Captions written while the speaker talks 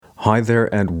Hi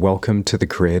there, and welcome to the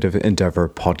Creative Endeavor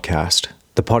podcast,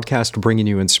 the podcast bringing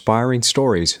you inspiring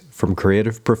stories from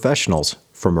creative professionals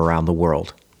from around the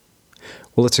world.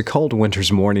 Well, it's a cold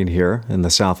winter's morning here in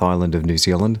the South Island of New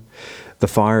Zealand. The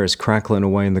fire is crackling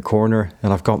away in the corner,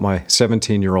 and I've got my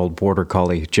 17-year-old border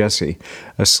collie, Jessie,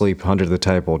 asleep under the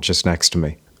table just next to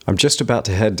me. I'm just about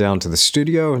to head down to the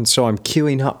studio, and so I'm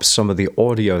queuing up some of the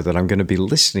audio that I'm going to be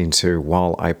listening to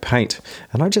while I paint.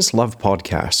 And I just love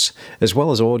podcasts, as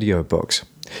well as audiobooks.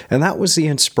 And that was the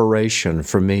inspiration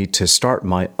for me to start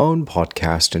my own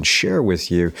podcast and share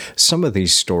with you some of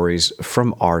these stories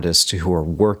from artists who are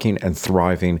working and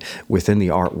thriving within the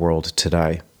art world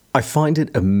today. I find it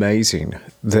amazing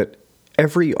that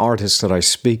every artist that I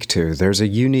speak to, there's a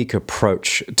unique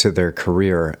approach to their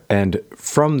career. And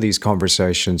from these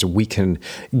conversations, we can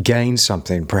gain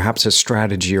something, perhaps a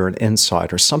strategy or an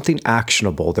insight or something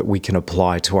actionable that we can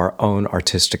apply to our own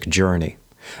artistic journey.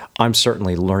 I'm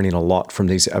certainly learning a lot from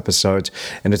these episodes,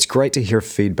 and it's great to hear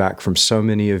feedback from so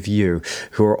many of you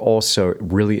who are also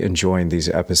really enjoying these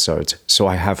episodes. So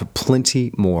I have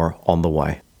plenty more on the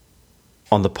way.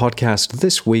 On the podcast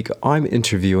this week, I'm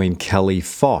interviewing Kelly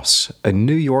Foss, a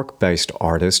New York-based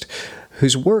artist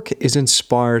whose work is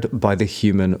inspired by the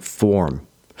human form.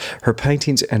 Her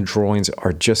paintings and drawings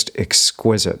are just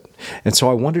exquisite, and so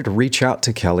I wanted to reach out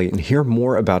to Kelly and hear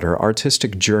more about her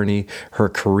artistic journey, her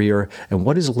career, and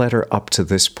what has led her up to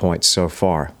this point so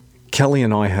far. Kelly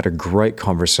and I had a great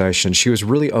conversation. She was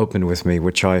really open with me,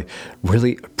 which I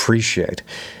really appreciate.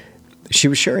 She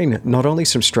was sharing not only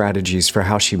some strategies for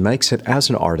how she makes it as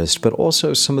an artist, but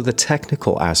also some of the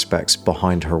technical aspects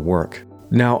behind her work.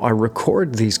 Now, I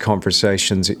record these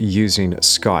conversations using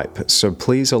Skype, so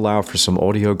please allow for some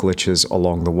audio glitches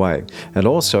along the way. And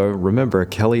also, remember,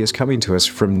 Kelly is coming to us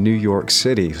from New York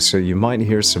City, so you might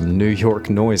hear some New York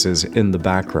noises in the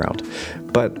background.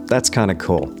 But that's kind of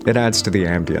cool. It adds to the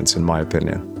ambience, in my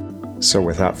opinion. So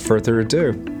without further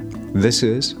ado, this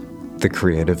is The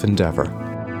Creative Endeavor.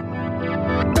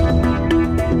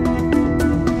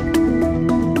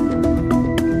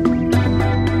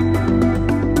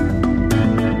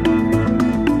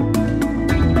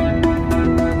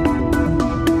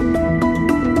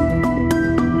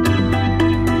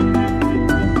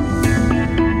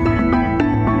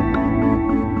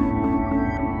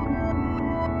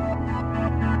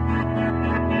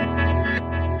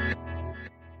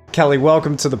 Kelly,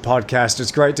 welcome to the podcast.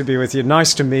 It's great to be with you.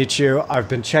 Nice to meet you. I've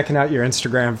been checking out your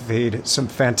Instagram feed. Some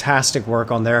fantastic work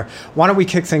on there. Why don't we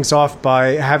kick things off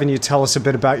by having you tell us a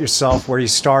bit about yourself, where you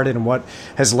started, and what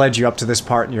has led you up to this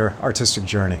part in your artistic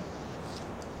journey?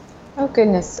 Oh,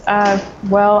 goodness. My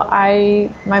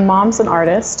mom's an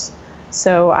artist,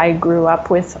 so I grew up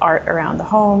with art around the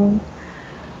home.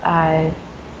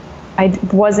 I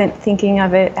wasn't thinking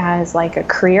of it as like a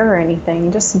career or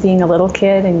anything, just being a little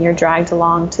kid and you're dragged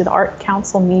along to the art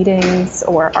council meetings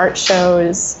or art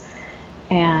shows,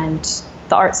 and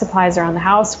the art supplies around the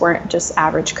house weren't just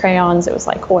average crayons. It was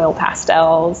like oil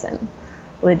pastels and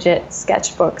legit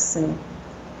sketchbooks. And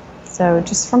so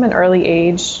just from an early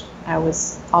age, I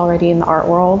was already in the art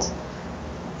world.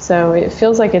 So it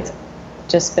feels like it's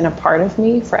just been a part of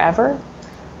me forever.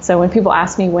 So when people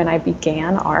ask me when I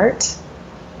began art,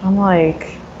 I'm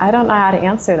like, I don't know how to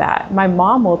answer that. My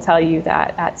mom will tell you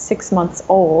that at 6 months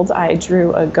old, I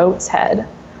drew a goat's head.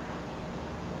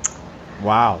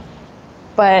 Wow.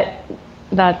 But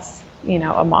that's,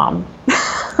 a mom.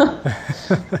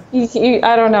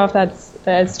 I don't know if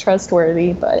that's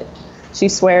trustworthy, but she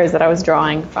swears that I was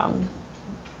drawing from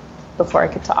before I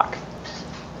could talk.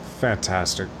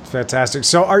 Fantastic.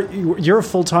 So you're a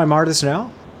full-time artist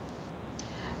now?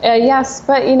 Yes,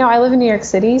 but I live in New York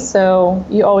City, so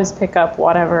you always pick up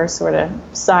whatever sort of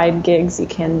side gigs you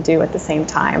can do at the same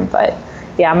time. But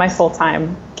yeah, my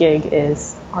full-time gig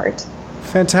is art.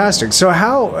 Fantastic. So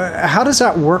how does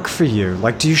that work for you?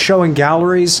 Like, do you show in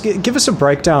galleries? Give us a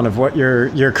breakdown of what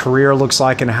your career looks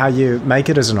like and how you make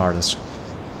it as an artist.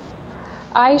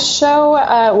 I show,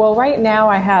 right now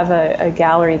I have a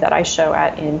gallery that I show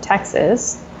at in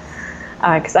Texas,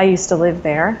 because I used to live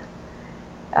there.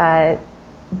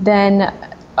 Then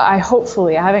I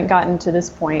haven't gotten to this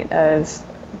point of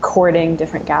courting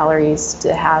different galleries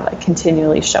to have a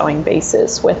continually showing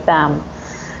basis with them.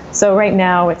 So right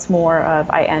now it's more of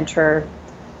I enter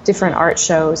different art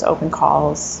shows, open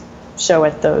calls, show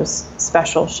at those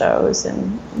special shows,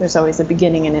 and there's always a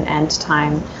beginning and an end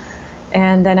time.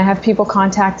 And then I have people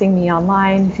contacting me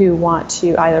online who want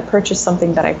to either purchase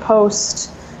something that I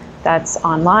post that's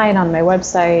online on my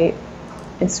website,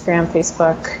 Instagram,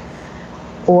 Facebook,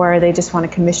 or they just want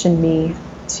to commission me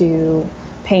to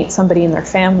paint somebody in their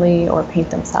family or paint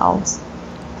themselves.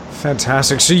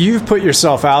 Fantastic. So you've put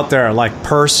yourself out there, like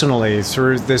personally,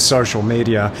 through this social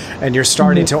media, and you're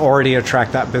starting to already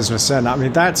attract that business in. I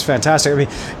mean, that's fantastic. I mean,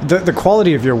 the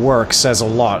quality of your work says a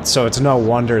lot. So it's no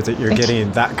wonder that you're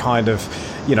getting that kind of,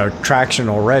 traction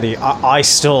already. I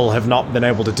still have not been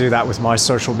able to do that with my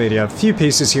social media. A few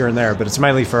pieces here and there, but it's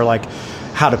mainly for like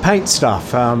how to paint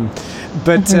stuff.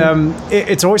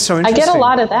 It's always so interesting. I get a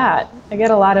lot of that. I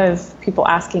get a lot of people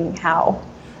asking how.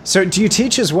 So do you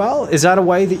teach as well? Is that a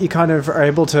way that you kind of are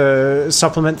able to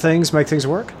supplement things, make things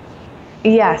work?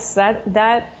 Yes,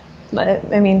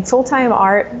 full-time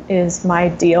art is my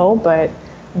deal, but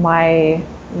my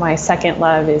second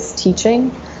love is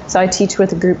teaching. So I teach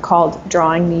with a group called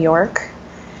Drawing New York.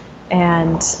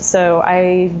 And so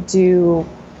I do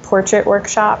portrait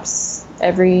workshops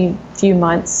every few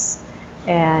months.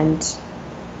 And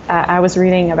I was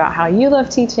reading about how you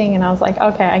love teaching, and I was like,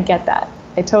 okay, I get that.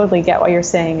 I totally get what you're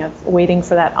saying of waiting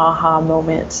for that aha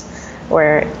moment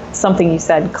where something you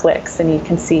said clicks and you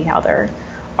can see how their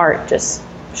art just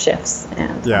shifts.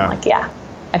 And I'm like, yeah,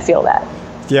 I feel that.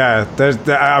 Yeah,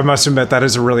 I must admit that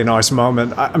is a really nice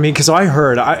moment. I mean, because I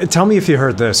heard, tell me if you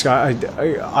heard this.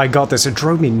 I got this. It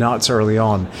drove me nuts early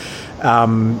on.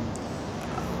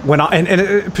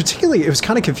 Particularly, it was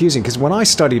kind of confusing because when I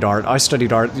studied art,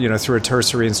 through a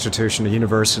tertiary institution, a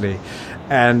university,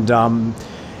 and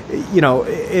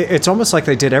it's almost like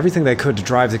they did everything they could to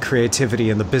drive the creativity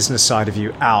and the business side of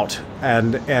you out,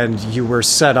 and you were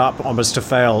set up almost to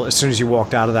fail as soon as you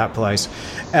walked out of that place.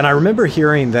 And I remember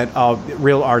hearing that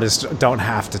real artists don't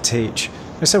have to teach.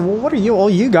 I said, well, what are all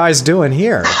you guys doing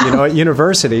here? At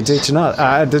university teaching us?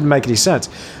 It didn't make any sense.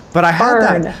 But I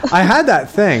had that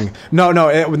thing.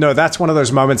 No, that's one of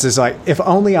those moments is like, if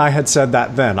only I had said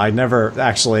that then. I never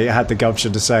actually had the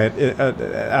gumption to say it,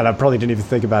 and I probably didn't even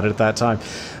think about it at that time.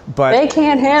 But they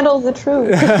can't handle the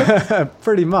truth.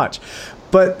 Pretty much.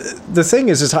 But the thing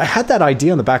is I had that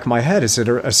idea in the back of my head is that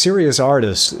a serious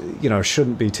artist,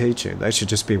 shouldn't be teaching. They should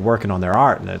just be working on their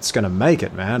art, and it's going to make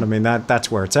it, man. I mean, that's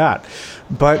where it's at.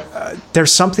 But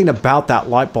there's something about that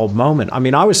light bulb moment. I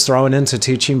mean, I was thrown into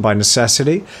teaching by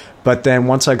necessity, but then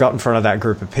once I got in front of that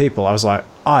group of people, I was like,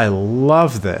 I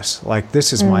love this. Like,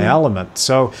 this is my element.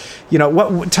 So,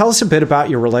 tell us a bit about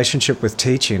your relationship with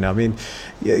teaching. I mean,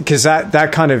 because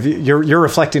that kind of, you're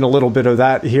reflecting a little bit of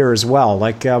that here as well.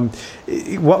 Like,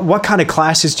 what kind of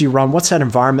classes do you run? What's that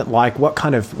environment like? What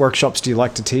kind of workshops do you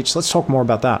like to teach? Let's talk more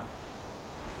about that.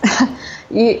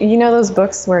 You know those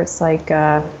books where it's like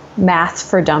math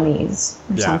for dummies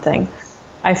or something?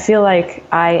 I feel like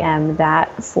I am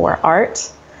that for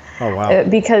art. Oh, wow.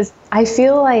 Because I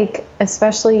feel like,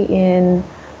 especially in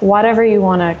whatever you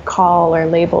want to call or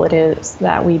label it is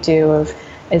that we do,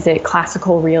 is it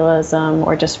classical realism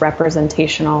or just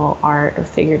representational art or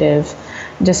figurative,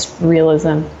 just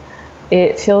realism,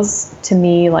 it feels to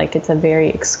me like it's a very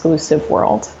exclusive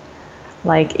world.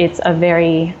 Like it's a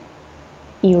very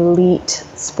elite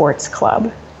sports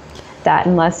club that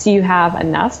unless you have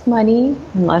enough money,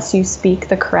 unless you speak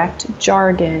the correct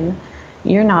jargon,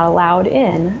 you're not allowed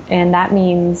in. And that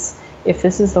means if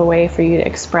this is the way for you to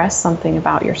express something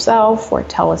about yourself or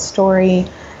tell a story,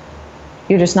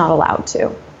 you're just not allowed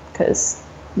to, because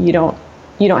you don't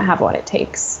have what it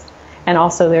takes. And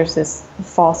also there's this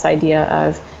false idea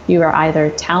of you are either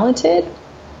talented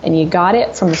and you got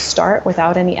it from the start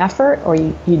without any effort, or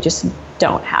you just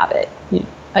don't have it.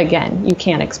 You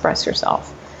can't express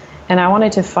yourself. And I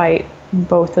wanted to fight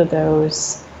both of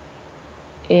those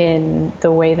in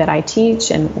the way that I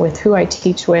teach and with who I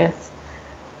teach with,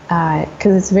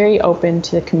 because it's very open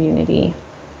to the community,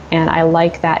 and I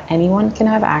like that anyone can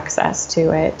have access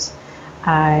to it.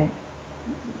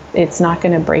 It's not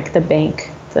going to break the bank,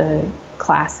 the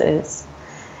classes,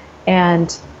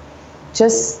 and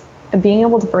just being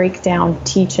able to break down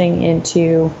teaching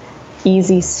into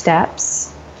easy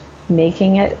steps,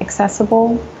 making it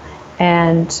accessible.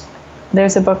 And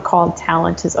there's a book called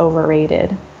Talent is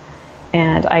Overrated.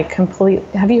 And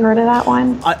have you heard of that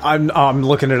one? I'm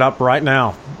looking it up right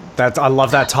now. I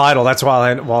love that title. That's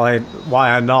why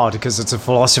I nod, because it's a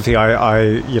philosophy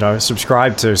I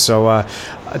subscribe to. So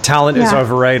talent is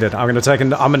overrated. I'm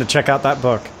going to check out that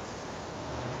book.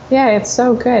 Yeah, it's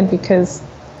so good, because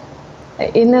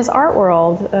in this art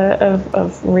world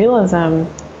of realism,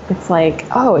 it's like,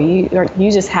 oh,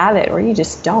 you just have it or you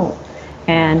just don't.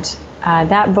 And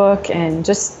that book, and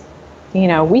just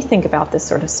we think about this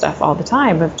sort of stuff all the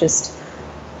time, of just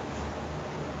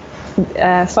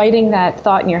fighting that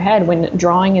thought in your head when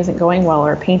drawing isn't going well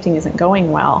or painting isn't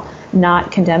going well,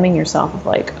 not condemning yourself of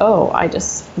like, oh, I'm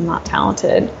not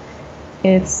talented.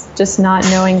 It's just not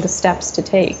knowing the steps to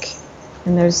take.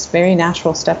 And there's very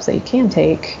natural steps that you can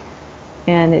take.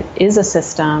 and it is a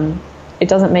system, it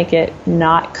doesn't make it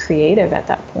not creative at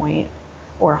that point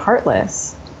or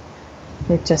heartless.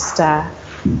 It just, I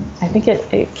think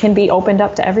it can be opened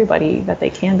up to everybody, that they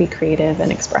can be creative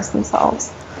and express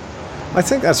themselves. I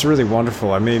think that's really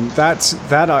wonderful. I mean,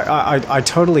 I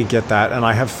totally get that, and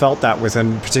I have felt that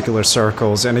within particular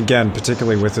circles, and again,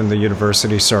 particularly within the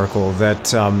university circle, that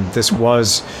this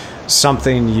was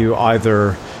something you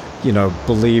either,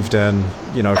 believed in,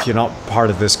 if you're not part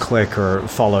of this clique or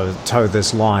toe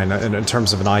this line in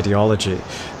terms of an ideology,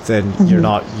 then you're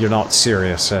not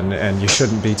serious, and you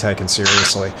shouldn't be taken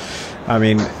seriously. I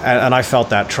mean, and I felt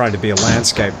that trying to be a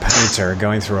landscape painter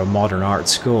going through a modern art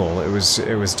school. It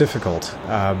was difficult.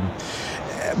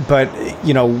 But,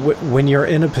 when you're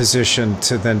in a position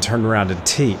to then turn around and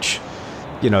teach,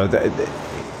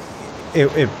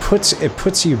 it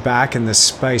puts you back in this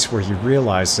space where you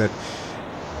realize that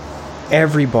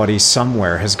everybody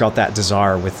somewhere has got that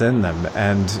desire within them,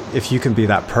 and if you can be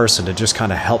that person to just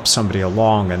kind of help somebody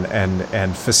along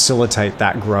and facilitate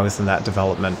that growth and that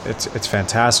development, it's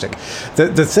fantastic.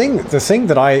 The thing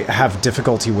that I have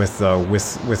difficulty with, though,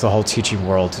 with the whole teaching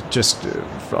world, just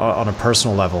on a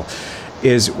personal level,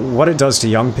 is what it does to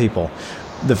young people.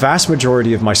 The vast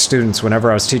majority of my students,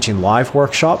 whenever I was teaching live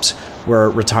workshops, were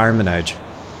retirement age.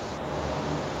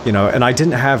 And I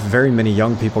didn't have very many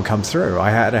young people come through.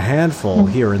 I had a handful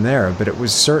here and there, but it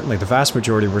was certainly the vast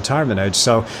majority retirement age.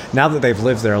 So now that they've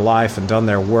lived their life and done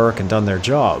their work and done their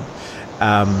job,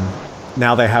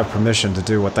 now they have permission to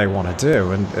do what they want to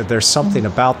do. And there's something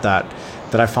about that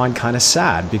I find kind of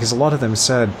sad, because a lot of them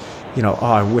said, oh,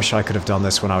 I wish I could have done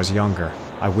this when I was younger.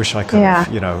 I wish I could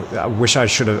have, I wish I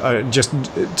should have just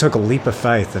took a leap of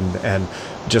faith and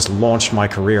just launched my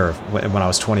career when I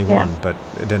was 21, but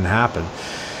it didn't happen.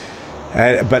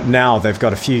 But now they've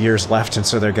got a few years left, and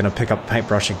so they're going to pick up a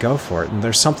paintbrush and go for it. And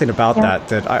there's something about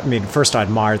that I mean, first I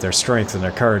admire their strength and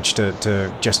their courage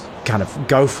to just kind of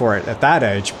go for it at that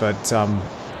age. But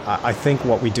I think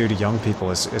what we do to young people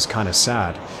is kind of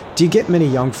sad. Do you get many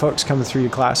young folks coming through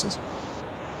your classes?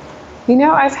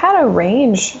 I've had a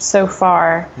range so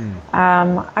far.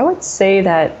 I would say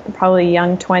that probably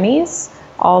young 20s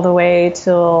all the way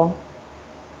till,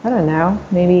 I don't know,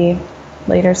 maybe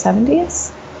later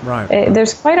 70s. Right.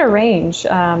 There's quite a range,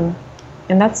 and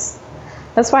that's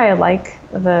why I like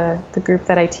the group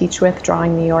that I teach with,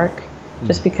 Drawing New York,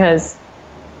 just because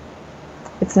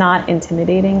it's not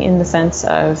intimidating in the sense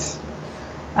of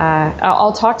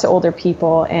I'll talk to older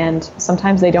people, and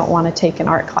sometimes they don't want to take an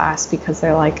art class because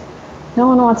they're like, no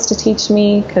one wants to teach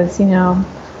me because I'm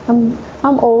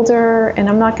older and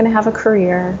I'm not going to have a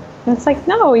career. And it's like,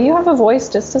 no, you have a voice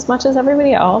just as much as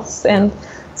everybody else, and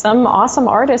some awesome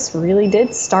artists really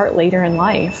did start later in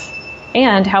life.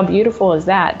 And how beautiful is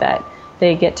that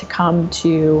they get to come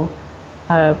to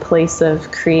a place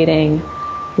of creating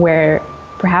where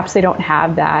perhaps they don't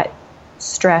have that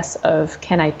stress of,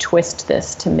 can I twist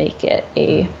this to make it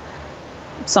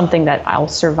something that I'll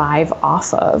survive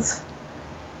off of?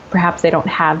 Perhaps they don't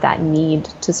have that need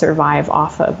to survive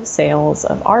off of sales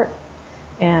of art.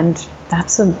 And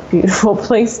that's a beautiful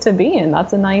place to be in.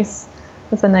 That's a nice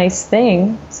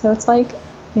thing. So it's like,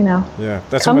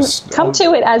 that's come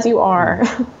to it as you are.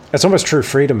 It's almost true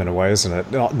freedom in a way, isn't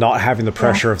it? Not having the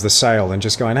pressure of the sale and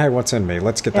just going, hey, what's in me?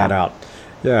 Let's get that out.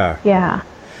 Yeah. Yeah.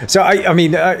 So I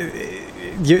mean,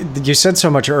 you said so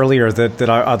much earlier that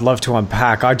I'd love to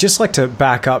unpack. I'd just like to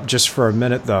back up just for a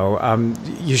minute, though.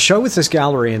 You show with this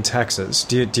gallery in Texas.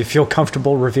 Do you feel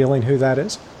comfortable revealing who that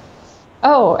is?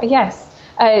 Oh, yes.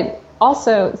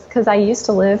 Also, because I used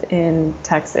to live in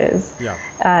Texas.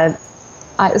 Yeah.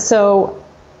 So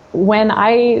when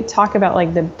I talk about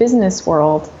like the business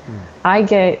world, I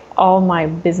get all my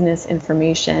business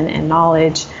information and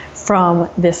knowledge from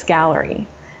this gallery.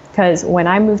 Because when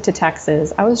I moved to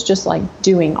Texas, I was just like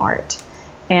doing art,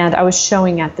 and I was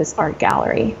showing at this art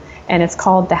gallery, and it's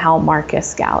called the Hal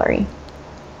Marcus Gallery.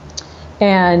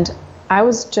 And I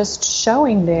was just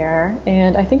showing there,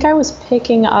 and I think I was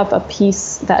picking up a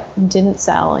piece that didn't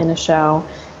sell in a show,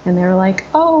 and they were like,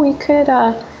 oh, we could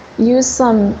use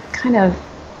some kind of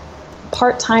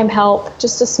part-time help,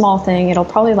 just a small thing. It'll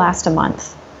probably last a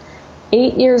month.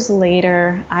 8 years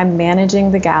later, I'm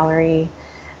managing the gallery.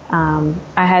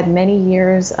 I had many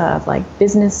years of like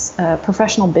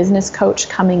professional business coach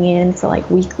coming in for like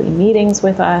weekly meetings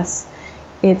with us.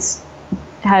 It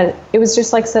was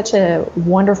just like such a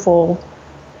wonderful,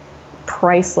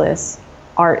 priceless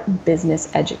art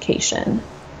business education.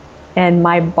 And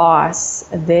my boss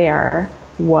there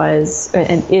was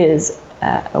and is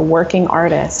a working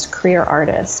artist, career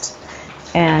artist.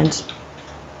 And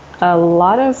a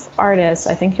lot of artists,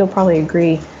 I think you'll probably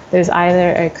agree, there's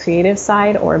either a creative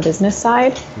side or a business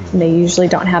side. And they usually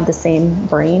don't have the same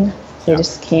brain. They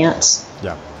just can't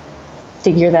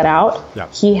figure that out.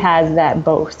 He has that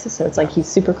both. So it's like he's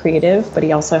super creative, but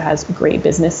he also has great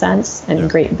business sense and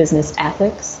great business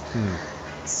ethics.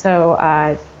 So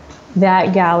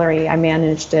that gallery, I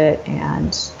managed it,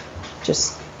 and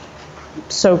just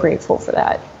so grateful for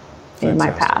that in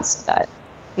my past.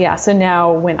 So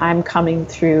now when I'm coming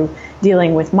through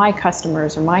dealing with my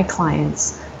customers or my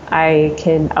clients, I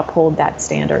can uphold that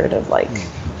standard of like,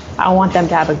 I want them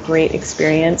to have a great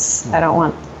experience. I don't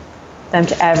want them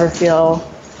to ever feel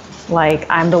like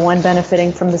I'm the one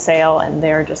benefiting from the sale and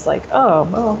they're just like, oh,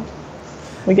 well,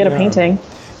 we get a painting.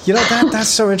 You know, that's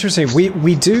so interesting.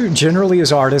 We do generally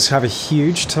as artists have a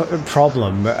huge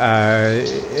problem,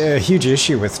 a huge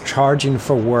issue with charging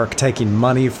for work, taking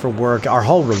money for work. Our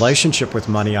whole relationship with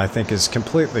money, I think, is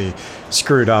completely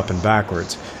screwed up and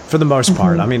backwards for the most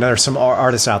part. I mean, there are some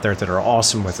artists out there that are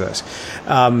awesome with this.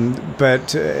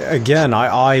 But again,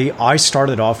 I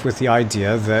started off with the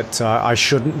idea that I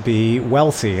shouldn't be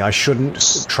wealthy. I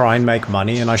shouldn't try and make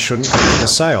money, and I shouldn't complete a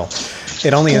sale.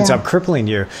 It only ends up crippling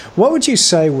you. What would you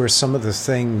say were some of the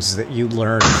things that you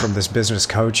learned from this business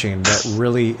coaching that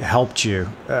really helped you?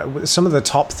 Some of the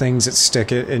top things that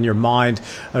stick in your mind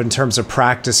in terms of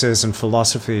practices and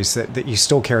philosophies that you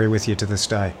still carry with you to this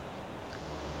day?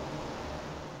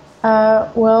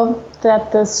 Well,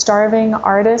 that the starving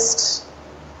artist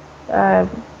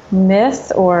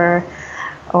myth, or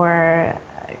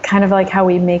kind of like how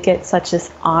we make it such this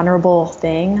honorable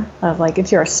thing of like,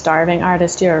 if you're a starving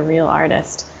artist, you're a real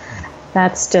artist.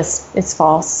 It's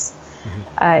false.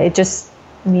 It just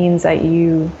means that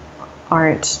you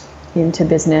aren't into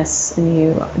business and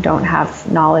you don't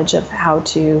have knowledge of how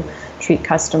to treat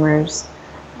customers,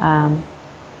 and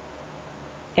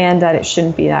that it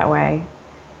shouldn't be that way.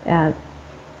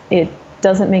 It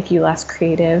doesn't make you less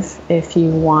creative if you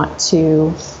want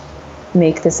to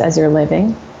make this as your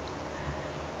living.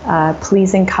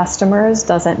 Pleasing customers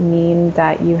doesn't mean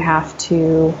that you have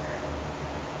to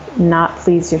not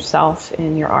please yourself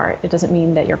in your art. It doesn't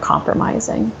mean that you're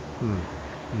compromising.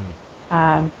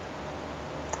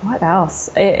 What else?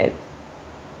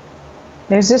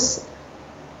 There's just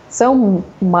so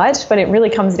much, but it really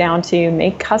comes down to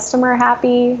make customer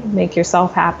happy, make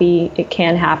yourself happy. It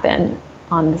can happen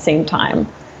on the same time.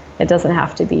 It doesn't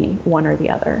have to be one or the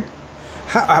other.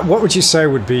 What would you say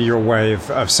would be your way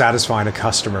of satisfying a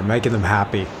customer, making them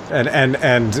happy,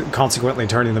 and consequently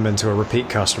turning them into a repeat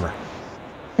customer?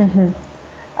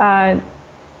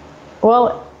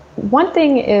 Well, one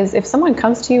thing is if someone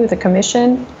comes to you with a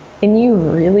commission and you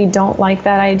really don't like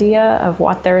that idea of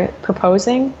what they're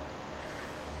proposing,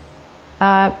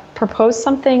 propose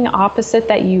something opposite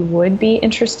that you would be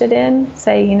interested in.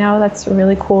 Say, that's a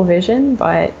really cool vision,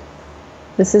 but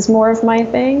this is more of my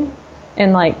thing.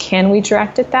 And like, can we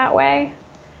direct it that way?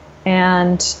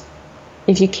 And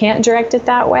if you can't direct it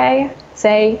that way,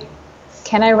 say,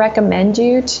 can I recommend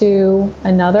you to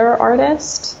another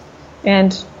artist?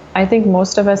 And I think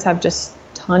most of us have just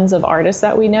tons of artists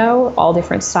that we know, all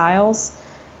different styles.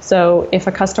 So if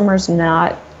a customer's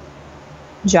not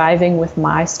jiving with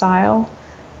my style,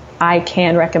 I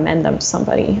can recommend them to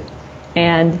somebody.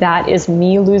 And that is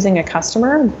me losing a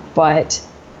customer, but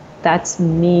that's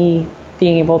me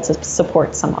being able to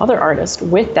support some other artist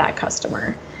with that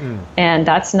customer. And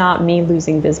that's not me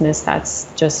losing business.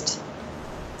 That's just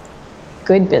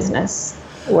good business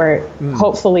where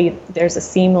hopefully there's a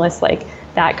seamless, like,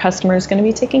 that customer is going to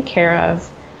be taken care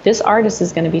of. This artist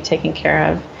is going to be taken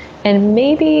care of. And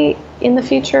maybe in the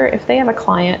future, if they have a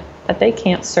client that they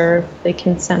can't serve, they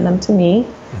can send them to me,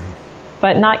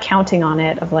 but not counting on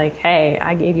it of like, hey,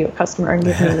 I gave you a customer and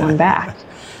give me one back.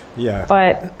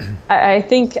 But I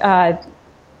think the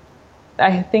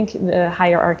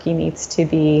hierarchy needs to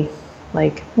be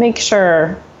like, make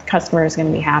sure the customer is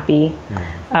going to be happy.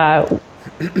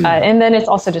 And then it's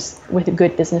also just with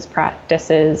good business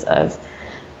practices of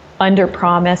under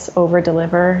promise, over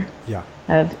deliver.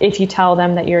 Of if you tell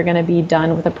them that you're going to be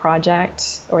done with a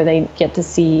project or they get to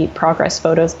see progress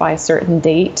photos by a certain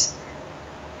date,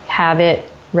 have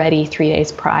it ready 3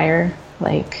 days prior.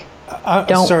 Like,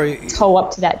 don't toe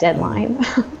up to that deadline.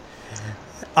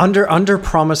 Under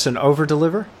promise and over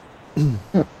deliver?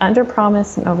 Under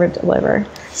promise and over deliver.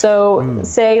 So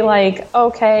say like,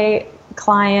 okay,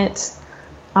 client,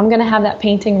 I'm going to have that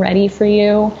painting ready for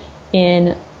you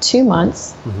in 2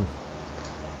 months.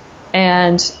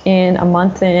 And in a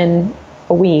month and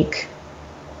a week,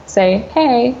 say,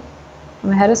 hey,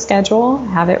 I'm ahead of schedule,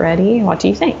 have it ready. What do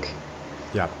you think?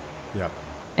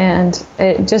 And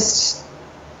it just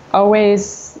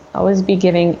always be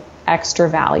giving extra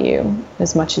value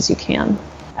as much as you can.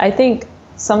 I think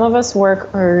some of us work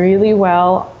really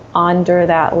well under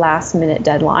that last minute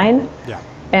deadline. Yeah.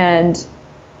 And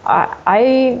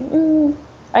I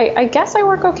guess I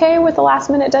work okay with the last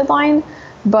minute deadline,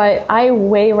 but I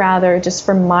way rather, just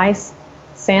for my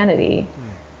sanity,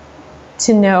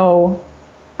 to know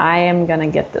I am going to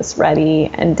get this ready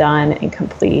and done and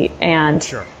complete. And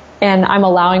Sure. And I'm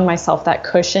allowing myself that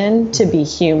cushion to be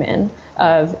human,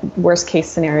 of worst case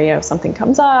scenario, if something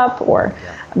comes up, or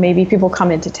maybe people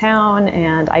come into town,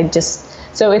 and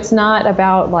so it's not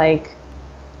about like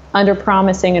under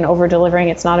promising and over delivering.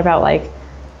 It's not about like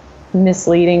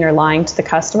misleading or lying to the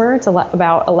customer. It's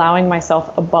about allowing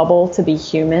myself a bubble to be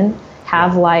human,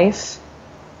 have life,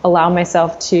 allow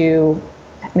myself to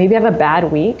maybe have a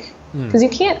bad week, because you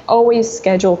can't always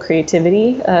schedule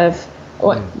creativity of,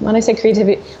 when I say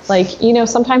creativity, like,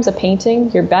 sometimes a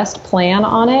painting, your best plan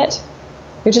on it,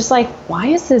 you're just like, why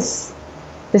is this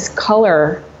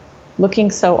color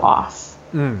looking so off?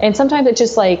 And sometimes it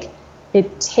just like,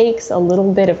 it takes a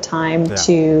little bit of time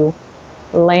to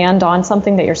land on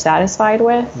something that you're satisfied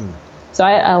with. So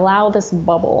I allow this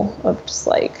bubble of just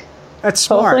like, that's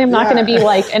smart. Hopefully I'm not going to be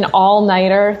like an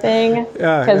all-nighter thing,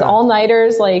 because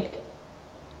all-nighters, like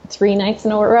 3 nights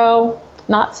in a row,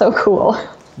 not so cool.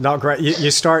 Not great.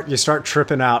 You start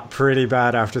tripping out pretty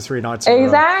bad after 3 nights in a row.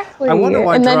 Exactly. I wonder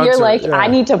why and then you're like, are, I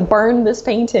need to burn this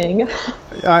painting.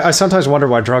 I sometimes wonder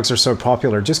why drugs are so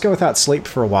popular. Just go without sleep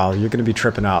for a while. You're going to be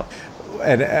tripping out.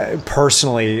 And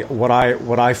personally, what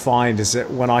I find is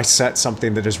that when I set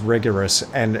something that is rigorous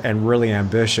and really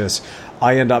ambitious,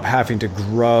 I end up having to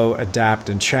grow, adapt,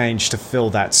 and change to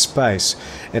fill that space,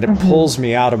 and it pulls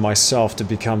me out of myself to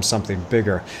become something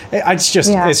bigger. It's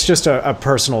just a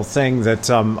personal thing that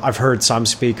I've heard some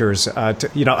speakers. I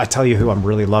tell you who I'm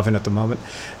really loving at the moment,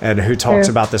 and who talks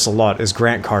about this a lot, is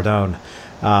Grant Cardone.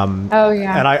 And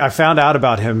I found out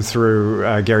about him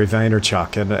through Gary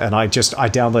Vaynerchuk, and I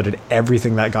downloaded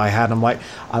everything that guy had, and I'm like,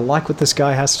 I like what this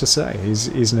guy has to say.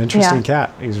 He's an interesting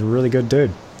cat. He's a really good dude.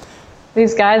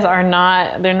 These guys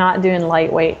they're not doing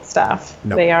lightweight stuff.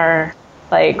 Nope. They are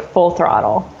like full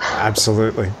throttle.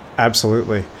 Absolutely.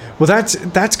 Well,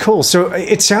 that's cool. So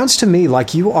it sounds to me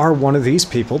like you are one of these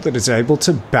people that is able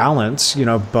to balance,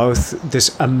 both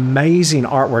this amazing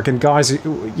artwork. And guys,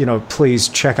 please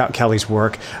check out Kelly's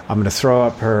work. I'm going to throw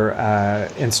up her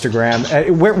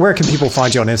Instagram. Where can people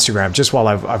find you on Instagram? Just while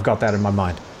I've got that in my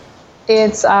mind.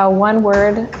 It's one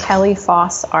word, Kelly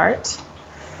Foss Art.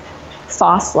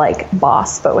 Foss like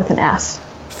boss, but with an F.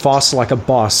 Foss like a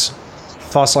boss.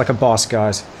 Foss like a boss,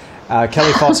 guys.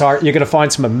 Kelly Foss Art. You're going to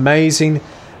find some amazing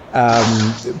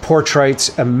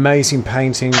portraits, amazing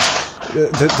paintings.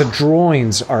 The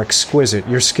drawings are exquisite.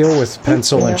 Your skill with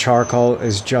pencil and charcoal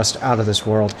is just out of this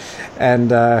world.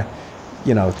 And,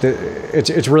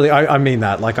 it's really, I mean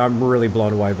that. Like, I'm really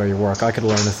blown away by your work. I could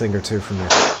learn a thing or two from you.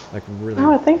 Like, really.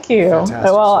 Oh, thank you.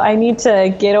 Fantastic. Well, I need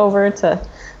to get over to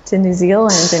New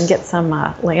Zealand and get some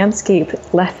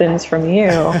landscape lessons from you.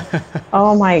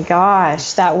 Oh my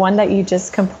gosh, that one that you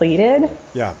just completed.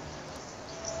 Yeah.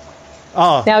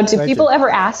 Oh, now, do people ever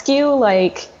ask you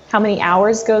like how many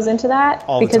hours goes into that?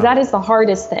 All the because time. that is the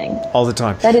hardest thing. All the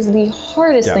time. That is the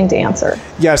hardest thing to answer.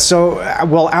 Yeah, so,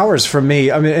 hours for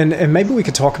me, I mean, and maybe we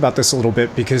could talk about this a little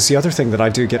bit, because the other thing that I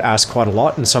do get asked quite a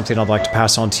lot, and something I'd like to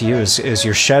pass on to you, is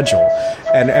your schedule.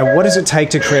 And what does it take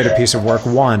to create a piece of work,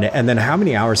 one, and then how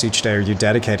many hours each day are you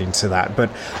dedicating to that? But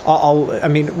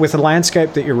with the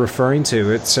landscape that you're referring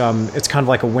to, it's kind of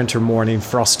like a winter morning,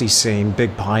 frosty scene,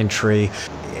 big pine tree.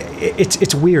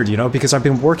 It's weird, because I've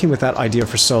been working with that idea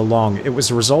for so long. It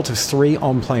was a result of 3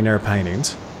 en plein air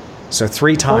paintings. So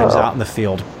 3 times out in the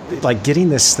field, like getting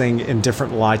this thing in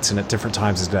different lights and at different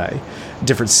times of day,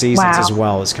 different seasons as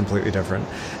well, is completely different.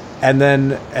 And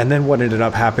then what ended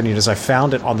up happening is I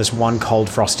found it on this one cold,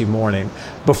 frosty morning.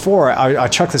 Before, I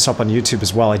chucked this up on YouTube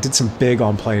as well. I did some big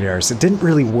on plein airs. It didn't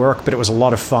really work, but it was a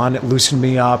lot of fun. It loosened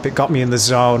me up. It got me in the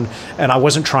zone. And I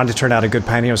wasn't trying to turn out a good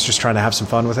painting. I was just trying to have some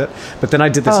fun with it. But then I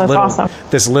did this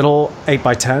little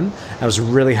 8x10. I was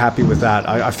really happy with that.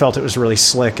 I felt it was really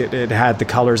slick. It had the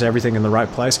colors, everything in the right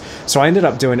place. So I ended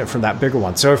up doing it from that bigger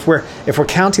one. So if we're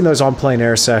counting those on plein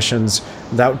air sessions,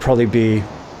 that would probably be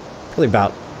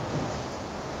about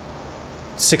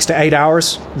 6 to 8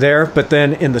 hours there, but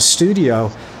then in the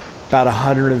studio, about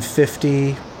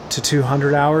 150 to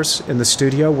 200 hours in the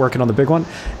studio working on the big one.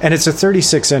 And it's a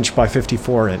 36 inch by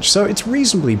 54 inch, so it's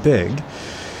reasonably big.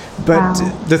 But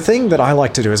Wow. the thing that I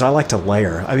like to do is I like to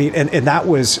layer. I mean, and that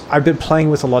was, I've been playing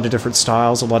with a lot of different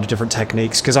styles, a lot of different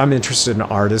techniques, because I'm interested in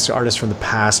artists from the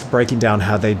past, breaking down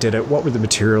how they did it, what were the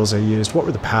materials they used, what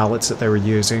were the palettes that they were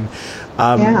using.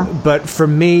 But for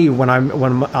me, when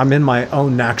I'm in my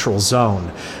own natural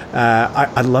zone,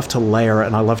 I love to layer,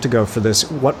 and I love to go for this,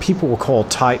 what people will call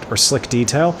tight or slick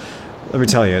detail. Let me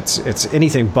tell you, it's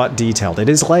anything but detailed. It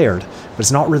is layered, but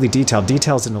it's not really detailed.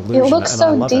 Detail's an illusion. It looks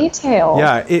so detailed.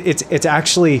 Yeah, it's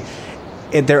actually,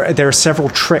 there are several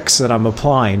tricks that I'm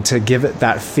applying to give it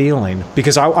that feeling,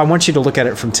 because I want you to look at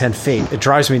it from 10 feet. It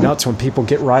drives me nuts when people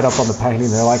get right up on the painting.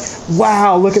 They're like,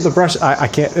 wow, look at the brush. I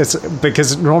can't, it's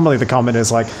because normally the comment is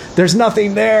like, there's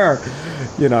nothing there,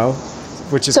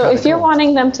 which is so if you're cool.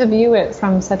 wanting them to view it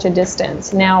from such a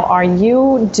distance, now are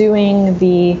you doing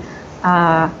the,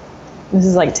 this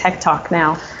is like tech talk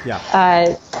now.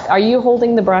 Yeah. Are you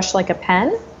holding the brush like a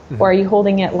pen, or are you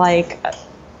holding it like,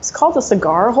 it's called a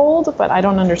cigar hold, but I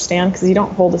don't understand because you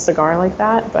don't hold a cigar like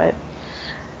that, but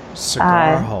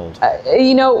Cigar hold.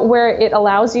 Where it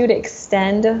allows you to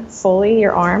extend fully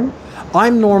your arm.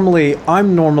 I'm normally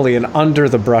an under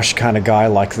the brush kind of guy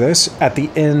like this, at the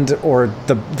end or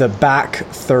the back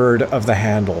third of the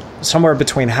handle, somewhere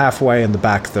between halfway and the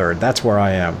back third. That's where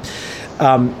I am.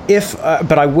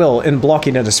 But I will, in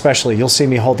blocking it especially, you'll see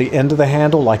me hold the end of the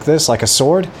handle like this, like a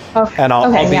sword, and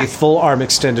I'll be full arm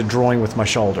extended, drawing with my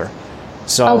shoulder.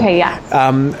 So, okay, yeah.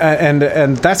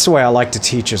 And that's the way I like to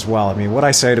teach as well. I mean, what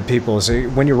I say to people is,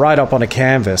 when you write up on a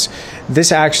canvas,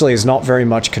 this actually is not very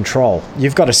much control.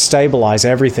 You've got to stabilize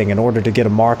everything in order to get a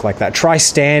mark like that. Try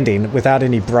standing without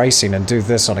any bracing and do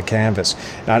this on a canvas.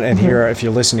 And here, if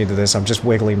you're listening to this, I'm just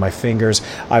wiggling my fingers.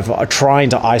 I'm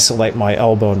trying to isolate my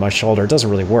elbow and my shoulder. It doesn't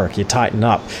really work. You tighten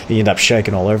up, and you end up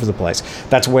shaking all over the place.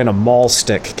 That's when a maul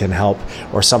stick can help,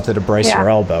 or something to brace your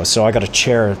elbow. So I got a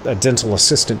chair, a dental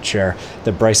assistant chair,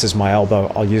 that braces my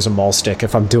elbow. I'll use a maul stick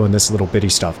if I'm doing this little bitty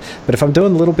stuff. But if I'm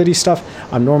doing little bitty stuff,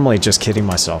 I'm normally just kidding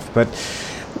myself. But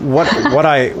what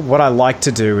I like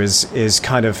to do is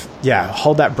kind of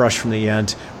hold that brush from the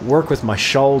end, work with my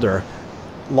shoulder,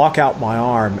 lock out my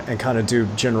arm, and kind of do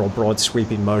general broad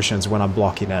sweeping motions when I'm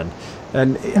blocking in.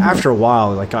 And after a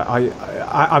while, like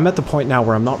I'm at the point now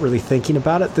where I'm not really thinking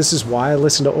about it. This is why I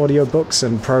listen to audiobooks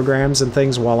and programs and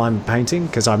things while I'm painting,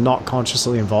 because I'm not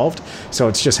consciously involved. So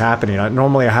it's just happening.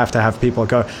 Normally I have to have people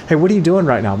go, hey, what are you doing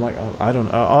right now? I'm like, oh, I don't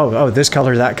know. Oh, this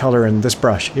color, that color, and this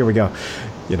brush. Here we go.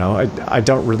 I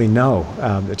don't really know.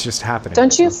 It's just happening.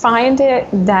 Don't you find it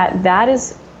that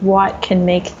is what can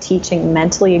make teaching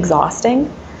mentally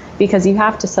exhausting? Because you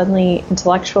have to suddenly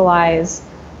intellectualize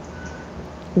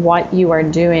what you are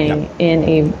doing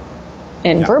and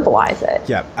verbalize it.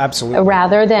 Yeah, absolutely.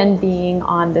 Rather than being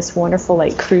on this wonderful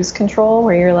like cruise control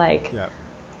where you're like,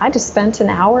 I just spent an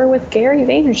hour with Gary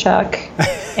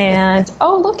Vaynerchuk and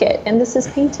and this is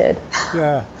painted.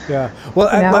 Yeah.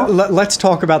 Well, let's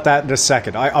talk about that in a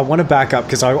second. I want to back up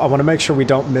because I want to make sure we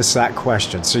don't miss that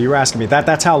question. So you were asking me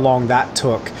that's how long that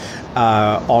took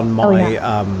on my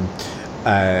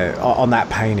on that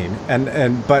painting,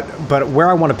 but where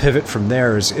I want to pivot from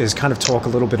there is kind of talk a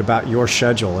little bit about your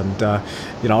schedule, and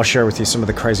I'll share with you some of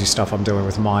the crazy stuff I'm doing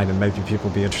with mine, and maybe people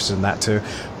will be interested in that too.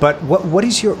 But what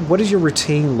does your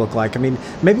routine look like? I mean,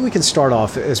 maybe we can start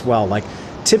off as well. Like,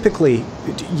 typically,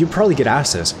 you probably get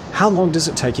asked this: how long does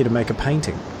it take you to make a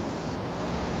painting?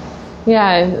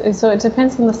 Yeah, so it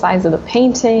depends on the size of the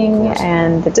painting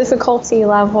and the difficulty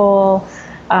level.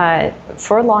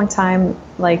 For a long time,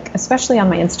 like especially on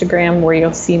my Instagram, where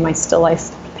you'll see my still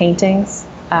life paintings,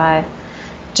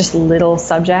 just little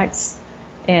subjects,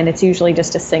 and it's usually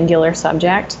just a singular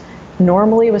subject.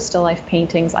 Normally with still life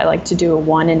paintings, I like to do a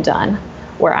one and done,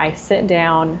 where I sit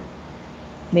down,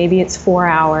 maybe it's 4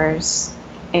 hours,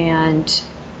 and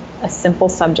a simple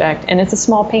subject, and it's a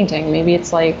small painting, maybe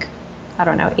it's like, I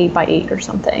don't know, 8x8 or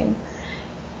something,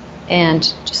 and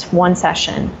just one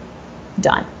session,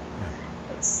 done.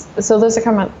 So those are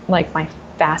kind of like my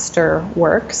faster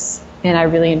works, and I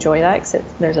really enjoy that because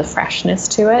there's a freshness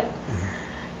to it.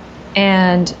 Mm-hmm.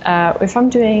 And if I'm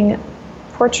doing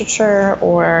portraiture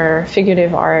or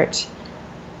figurative art,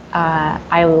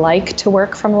 I like to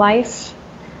work from life.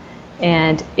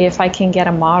 And if I can get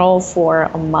a model for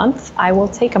a month, I will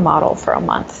take a model for a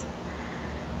month.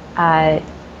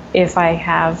 If I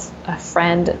have a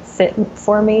friend sit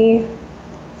for me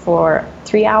for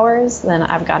 3 hours, then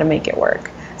I've got to make it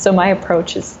work. So my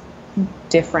approach is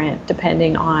different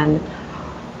depending on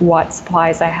what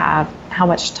supplies I have, how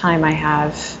much time I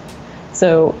have.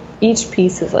 So each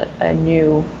piece is a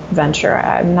new venture.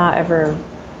 I'm not ever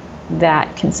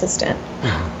that consistent.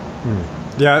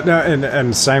 Mm-hmm. Yeah, no,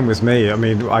 and same with me. I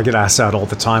mean, I get asked that all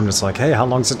the time. And it's like, hey, how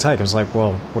long does it take? I was like,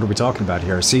 well, what are we talking about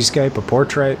here? A seascape, a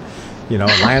portrait, a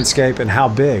landscape, and how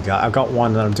big? I've got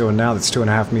one that I'm doing now that's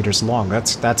 2.5 meters long.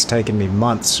 That's taken me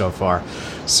months so far.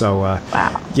 So,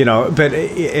 Wow. But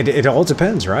it all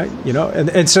depends, right?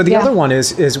 And so the other one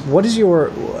is what is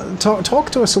your talk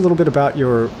to us a little bit about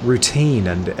your routine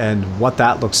and what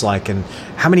that looks like, and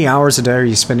how many hours a day are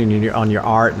you spending on your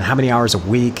art, and how many hours a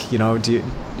week?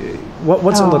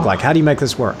 What's it look like? How do you make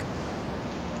this work?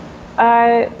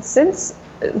 Since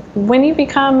when you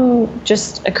become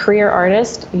just a career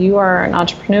artist, you are an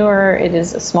entrepreneur. It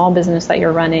is a small business that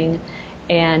you're running,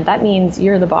 and that means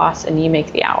you're the boss and you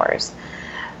make the hours.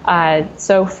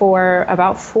 So for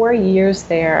about 4 years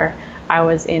there, I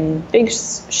was in big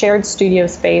shared studio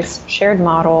space, shared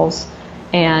models,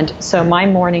 and so my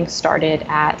morning started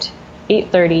at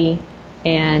 8:30,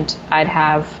 and I'd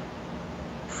have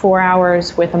 4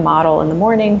 hours with a model in the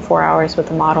morning, 4 hours with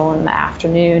a model in the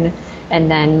afternoon,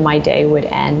 and then my day would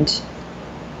end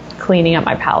cleaning up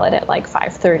my palette at like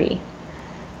 5:30.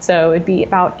 So it'd be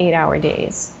about 8-hour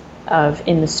days of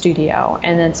in the studio,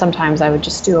 and then sometimes I would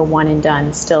just do a one and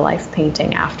done still life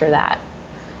painting after that.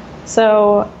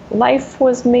 So life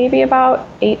was maybe about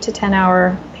 8 to 10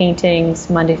 hour paintings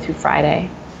Monday through Friday.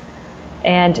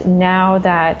 And now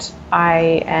that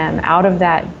I am out of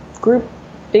that group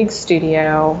big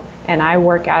studio and I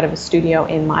work out of a studio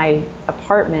in my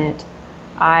apartment,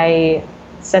 I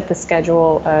set the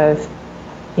schedule of,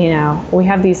 we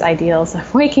have these ideals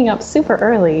of waking up super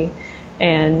early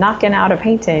and knocking out a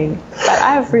painting. But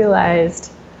I've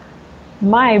realized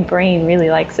my brain really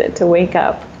likes it to wake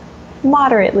up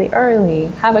moderately early,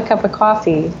 have a cup of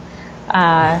coffee,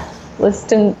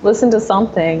 listen to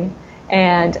something,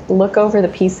 and look over the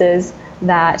pieces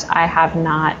that I have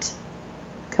not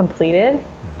completed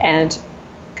and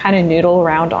kind of noodle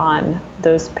around on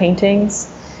those paintings.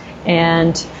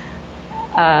 And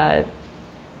I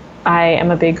am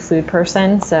a big food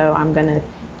person, so I'm going to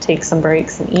take some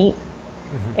breaks and eat.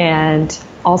 And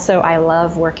also I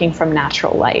love working from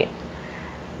natural light.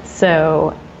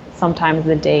 So sometimes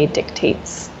the day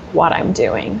dictates what I'm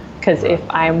doing, because if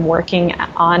I'm working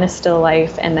on a still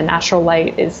life and the natural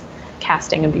light is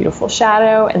casting a beautiful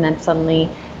shadow, and then suddenly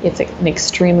it's an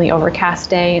extremely overcast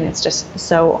day and it's just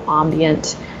so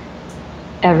ambient,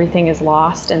 everything is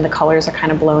lost and the colors are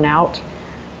kind of blown out,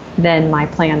 then my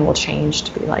plan will change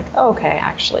to be like, oh, okay,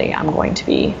 actually I'm going to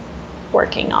be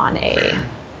working on a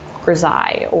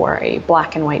grisaille or a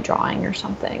black and white drawing or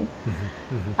something.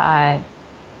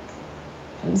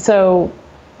 So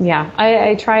yeah,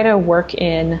 I try to work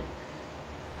in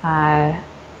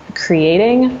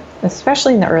creating,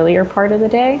 especially in the earlier part of the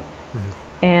day.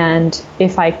 And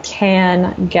if I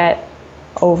can get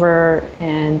over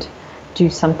and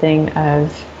do something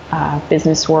of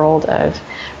business world, of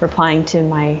replying to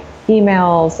my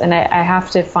emails, and I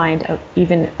have to find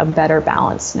even a better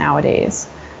balance nowadays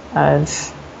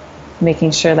of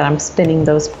making sure that I'm spinning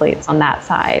those plates on that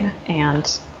side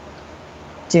and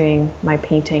doing my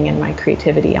painting and my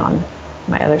creativity on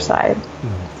my other side.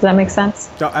 Does that make sense?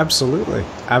 Oh, absolutely.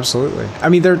 I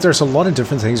mean, there's a lot of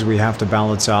different things we have to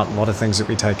balance out, a lot of things that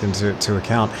we take into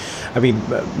account. I mean,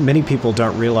 many people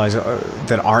don't realize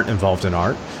that aren't involved in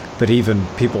art, but even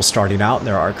people starting out in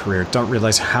their art career don't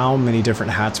realize how many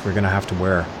different hats we're going to have to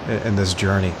wear in this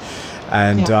journey.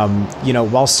 And,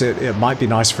 whilst it might be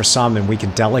nice for some and we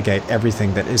can delegate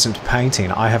everything that isn't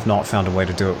painting, I have not found a way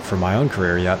to do it for my own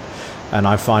career yet. And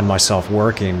I find myself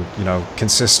working,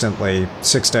 consistently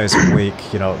 6 days a week,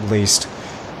 at least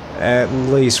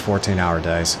 14-hour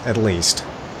days, at least,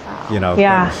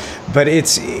 Yeah.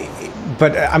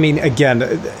 But I mean,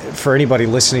 again, for anybody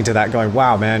listening to that going,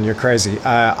 wow, man, you're crazy.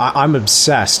 I'm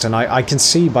obsessed. And I can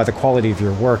see by the quality of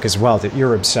your work as well that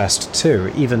you're obsessed too,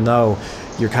 even though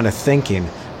you're kind of thinking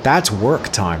that's work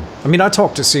time. I mean, I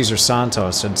talked to Cesar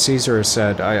Santos, and Cesar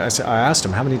said, I asked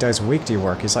him, how many days a week do you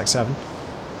work? He's like 7.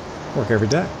 Work every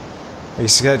day. He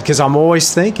said, because I'm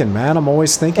always thinking, man. I'm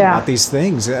always thinking about these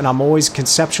things, and I'm always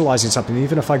conceptualizing something.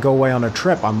 Even if I go away on a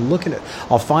trip, I'm looking at,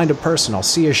 I'll find a person, I'll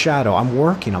see a shadow. I'm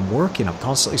working, I'm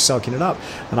constantly soaking it up.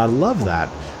 And I love that.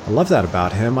 I love that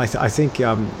about him. I think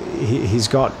he's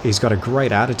got a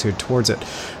great attitude towards it.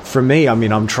 For me, I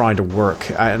mean, I'm trying to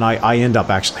work, and I end up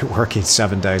actually working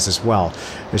 7 days as well.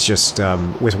 It's just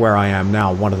with where I am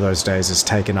now, one of those days is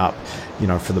taken up,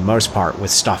 for the most part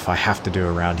with stuff I have to do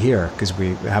around here, because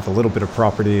we have a little bit of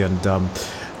property, and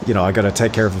I got to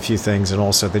take care of a few things, and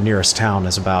also the nearest town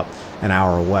is about an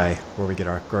hour away where we get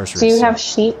our groceries. Do you have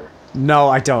sheep? No,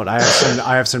 I don't. I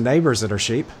have some neighbors that are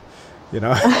sheep. I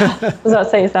was about to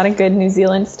say, is that a good New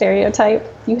Zealand stereotype?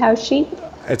 You have sheep?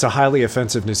 It's a highly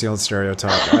offensive New Zealand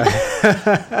stereotype.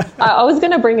 I was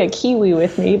going to bring a Kiwi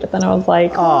with me, but then I was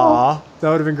like, "Aw, that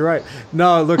would have been great."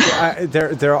 No, look,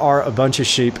 there are a bunch of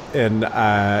sheep in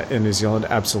New Zealand,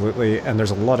 absolutely, and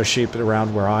there's a lot of sheep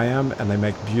around where I am, and they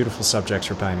make beautiful subjects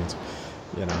for paintings.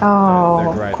 You know,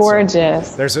 they're great.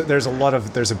 Gorgeous. So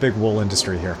there's a big wool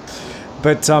industry here,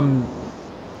 but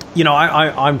you know,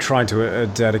 I'm trying to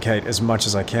dedicate as much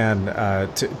as I can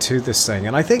to this thing,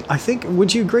 and I think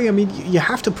would you agree? I mean, you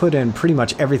have to put in pretty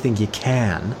much everything you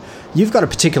can. You've got a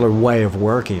particular way of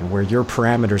working where your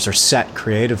parameters are set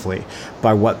creatively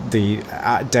by what the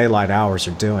daylight hours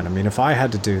are doing. I mean, if I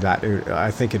had to do that,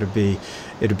 I think it'd be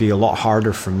a lot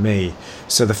harder for me.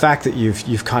 So the fact that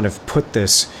you've kind of put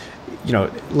this, you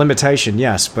know, limitation,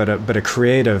 yes, but a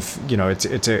creative, you know,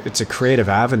 it's a creative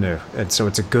avenue, and so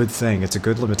it's a good thing. It's a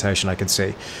good limitation, I can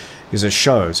see, because it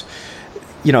shows,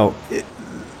 you know,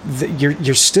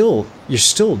 you're still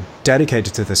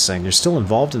dedicated to this thing. You're still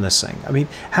involved in this thing. I mean,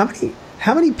 how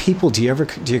many people do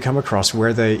you come across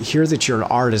where they hear that you're an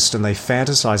artist and they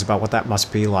fantasize about what that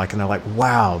must be like, and they're like,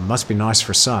 wow, must be nice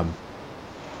for some.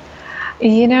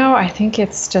 You know, I think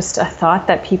it's just a thought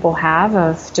that people have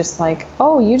of just like,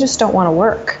 oh, you just don't want to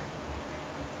work.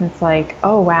 And it's like,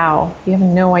 oh, wow, you have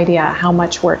no idea how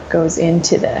much work goes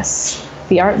into this.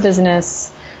 The art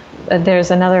business,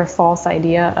 there's another false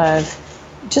idea of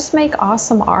just make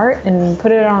awesome art and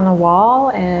put it on a wall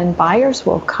and buyers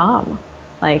will come.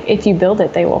 Like, if you build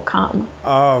it, they will come.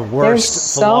 Oh, worst There's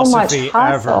so much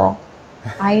hustle.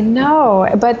 Ever. I know,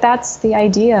 but that's the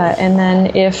idea. And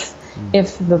then if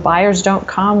the buyers don't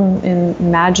come and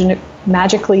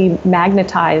magically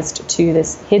magnetized to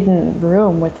this hidden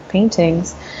room with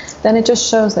paintings, then it just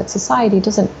shows that society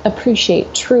doesn't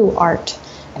appreciate true art,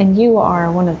 and you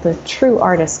are one of the true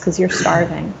artists because you're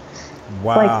starving.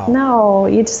 Wow. Like, no,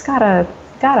 you just gotta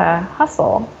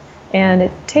hustle, and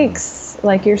it takes,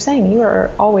 like you're saying, you are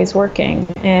always working,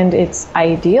 and it's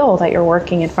ideal that you're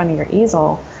working in front of your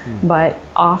easel, but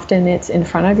often it's in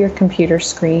front of your computer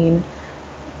screen,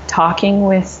 talking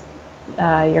with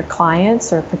your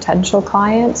clients or potential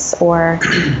clients, or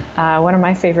one of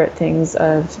my favorite things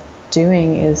of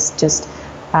doing is just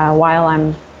while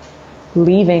I'm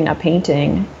leaving a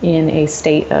painting in a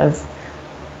state of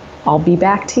I'll be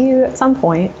back to you at some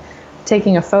point,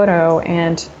 taking a photo,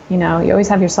 and you know, you always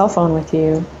have your cell phone with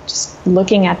you, just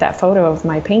looking at that photo of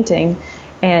my painting,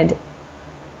 and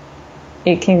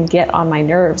it can get on my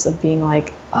nerves of being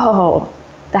like, oh,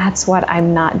 that's what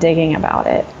I'm not digging about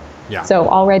it. Yeah. So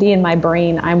already in my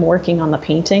brain, I'm working on the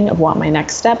painting of what my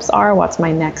next steps are, what's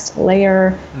my next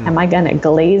layer, am I going to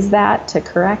glaze that to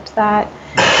correct that?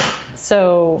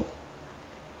 So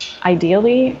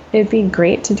ideally, it'd be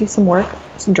great to do some work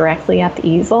directly at the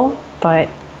easel, but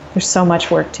there's so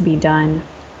much work to be done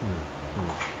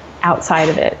outside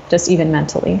of it, just even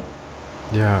mentally.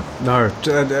 Yeah, no,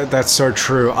 that's so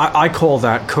true. I call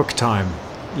that cook time,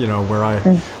 you know,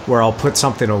 where I'll put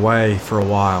something away for a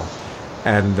while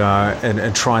and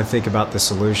try and think about the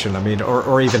solution. I mean,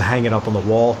 or even hang it up on the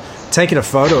wall. Taking a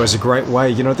photo is a great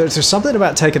way. You know, there's something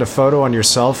about taking a photo on your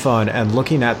cell phone and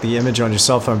looking at the image on your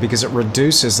cell phone, because it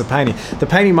reduces the painting. The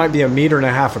painting might be 1.5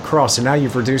 meters across, and now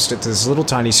you've reduced it to this little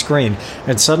tiny screen,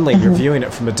 and suddenly you're viewing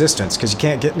it from a distance because you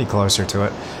can't get any closer to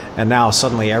it. And now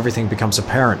suddenly everything becomes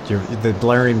apparent. The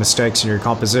blaring mistakes in your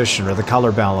composition or the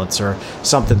color balance or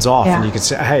something's off, and you can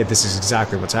say, hey, this is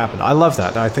exactly what's happened. I love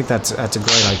that. I think that's a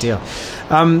great idea.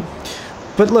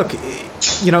 But look,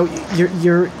 you know,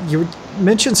 you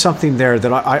mentioned something there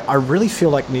that I really feel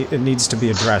like it needs to be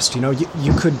addressed. You know,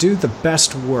 you could do the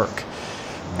best work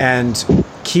and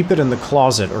keep it in the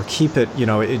closet, or keep it, you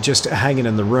know, it just hanging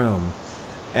in the room.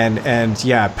 And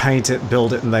yeah, paint it,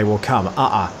 build it, and they will come.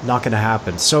 Not going to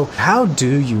happen. So how do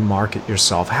you market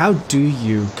yourself? How do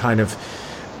you kind of,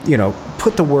 you know,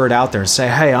 put the word out there and say,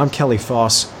 hey, I'm Kelly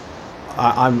Foss.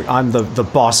 I'm the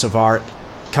boss of art.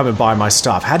 Come and buy my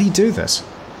stuff. How do you do this?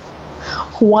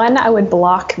 One, I would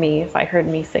block me if I heard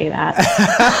me say that.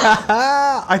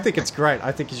 I think it's great.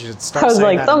 I think you should start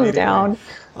saying that. I was like, thumbs down.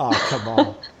 Oh, come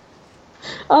on.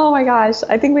 Oh my gosh.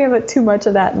 I think we have too much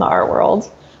of that in the art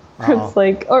world. It's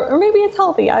like, or maybe it's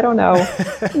healthy. I don't know.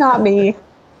 Not me.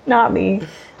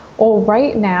 Well,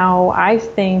 right now, I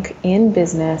think in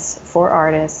business for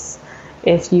artists,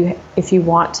 if you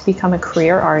want to become a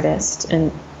career artist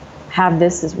and have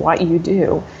this as what you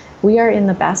do, we are in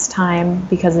the best time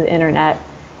because of the internet,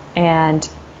 and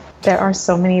there are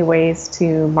so many ways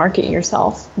to market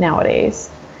yourself nowadays,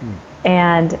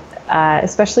 and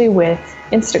especially with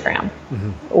Instagram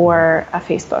or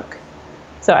Facebook.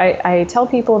 So I tell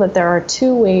people that there are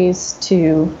 2 ways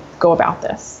to go about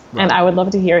this, and I would love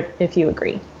to hear if you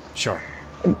agree. Sure.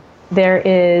 there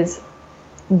is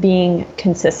being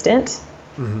consistent,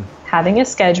 having a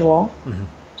schedule,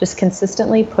 just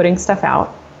consistently putting stuff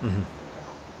out,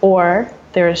 or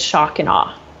there is shock and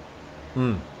awe.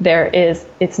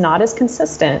 It's not as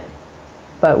consistent,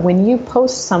 but when you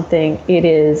post something, it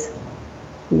is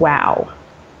wow.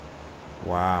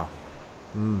 Wow.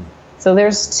 So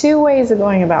there's two ways of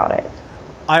going about it.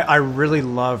 I really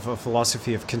love a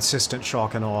philosophy of consistent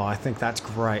shock and awe. I think that's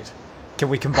great. Can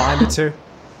we combine the two?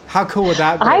 How cool would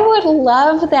that be? I would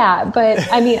love that,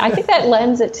 but I mean, I think that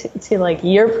lends it to like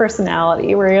your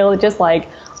personality, where you're just like,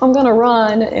 I'm gonna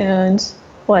run and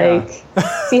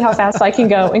see how fast I can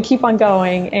go and keep on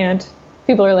going. And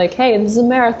people are like, hey, this is a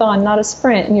marathon, not a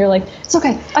sprint. And you're like, it's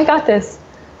okay, I got this.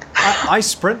 I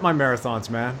sprint my marathons,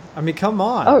 man. I mean, come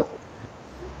on. Oh,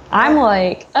 I'm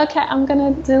like, okay, I'm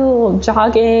gonna do a little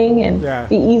jogging and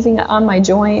be easing on my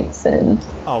joints and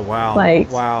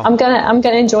wow. I'm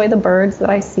gonna enjoy the birds that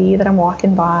I see that I'm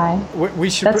walking by. We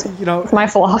should, that's my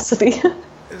philosophy.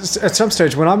 At some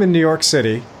stage, when I'm in New York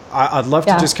City, I'd love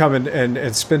to just come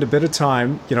and spend a bit of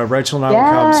time. Rachel and I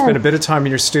will come spend a bit of time in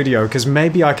your studio, because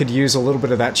maybe I could use a little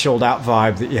bit of that chilled out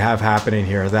vibe that you have happening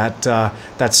here.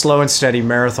 That slow and steady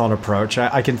marathon approach.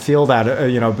 I can feel that. A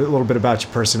little bit about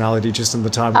your personality just in the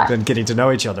time we've been getting to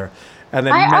know each other. And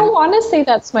then I want to say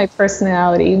that's my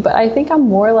personality, but I think I'm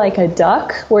more like a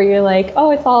duck, where you're like,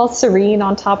 oh, it's all serene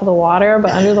on top of the water,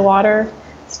 but under the water,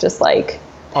 it's just like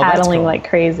paddling like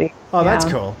crazy. Oh, that's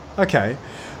cool. Okay.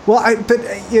 Well, but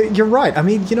you're right. I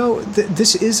mean,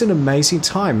 this is an amazing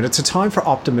time, and it's a time for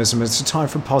optimism. It's a time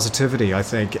for positivity, I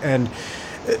think. And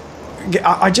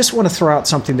I just want to throw out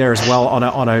something there as well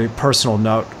on a personal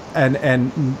note.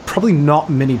 And probably not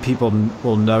many people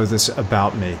will know this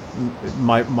about me.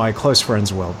 My close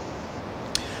friends will.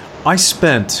 I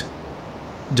spent,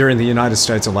 during the United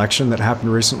States election that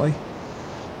happened recently,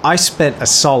 I spent a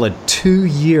solid 2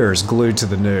 years glued to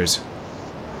the news.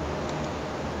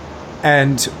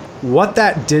 And what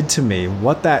that did to me,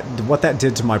 what that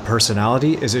did to my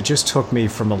personality, is it just took me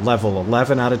from a level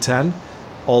 11 out of 10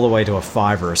 all the way to a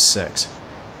 5 or a 6.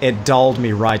 It dulled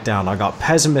me right down. I got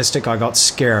pessimistic. I got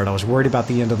scared. I was worried about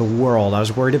the end of the world. I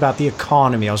was worried about the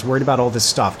economy. I was worried about all this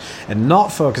stuff, and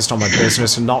not focused on my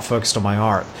business and not focused on my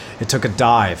art. It took a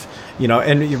dive,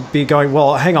 and you'd be going,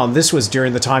 well, hang on, this was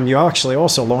during the time you actually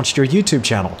also launched your YouTube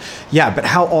channel. Yeah, but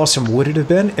how awesome would it have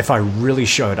been if I really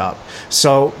showed up?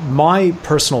 So my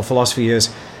personal philosophy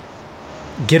is,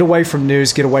 get away from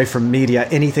news, get away from media,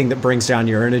 anything that brings down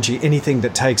your energy, anything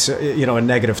that takes a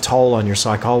negative toll on your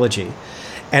psychology.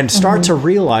 And start to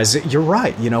realize that you're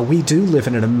right. We do live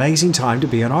in an amazing time to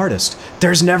be an artist.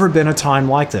 There's never been a time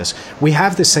like this. We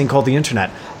have this thing called the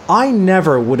internet. I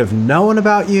never would have known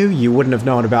about you. You wouldn't have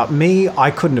known about me.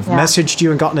 I couldn't have messaged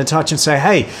you and gotten in touch and say,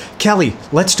 hey, Kelly,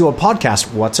 let's do a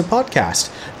podcast. What's a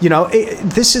podcast?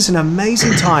 This is an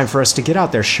amazing time for us to get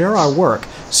out there, share our work,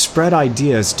 spread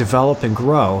ideas, develop and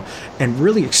grow, and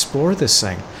really explore this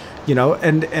thing.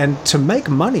 And to make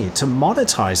money, to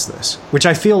monetize this, which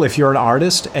I feel if you're an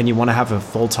artist and you want to have a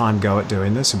full-time go at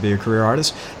doing this and be a career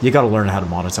artist, you got to learn how to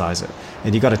monetize it.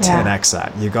 And you got to 10x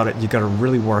that. You got to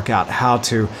really work out how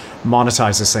to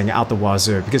monetize this thing out the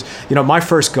wazoo. Because, my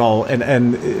first goal,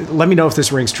 and let me know if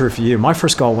this rings true for you. My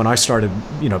first goal when I started,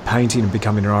 painting and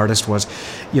becoming an artist was,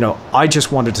 I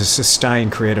just wanted to sustain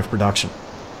creative production.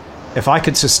 If I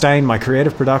could sustain my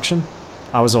creative production,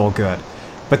 I was all good.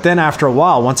 But then after a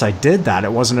while, once I did that,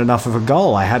 it wasn't enough of a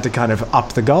goal. I had to kind of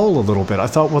up the goal a little bit. I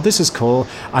thought, well, this is cool.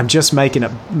 I'm just making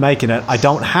it. I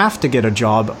don't have to get a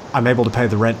job. I'm able to pay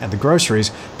the rent and the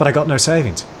groceries, but I got no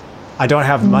savings. I don't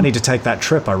have money to take that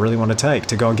trip I really want to take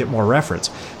to go and get more reference.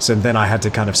 So then I had to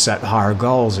kind of set higher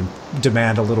goals and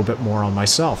demand a little bit more on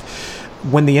myself.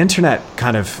 When the internet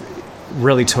kind of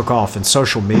really took off and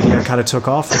social media kind of took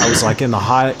off, I was like in the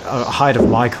height of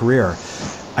my career.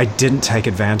 I didn't take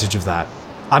advantage of that.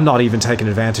 I'm not even taking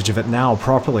advantage of it now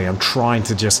properly. I'm trying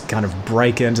to just kind of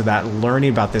break into that,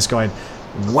 learning about this, going,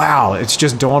 wow, it's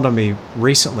just dawned on me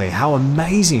recently how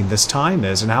amazing this time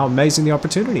is and how amazing the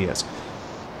opportunity is.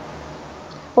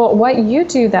 Well, what you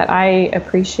do that I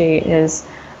appreciate is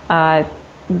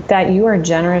that you are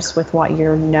generous with what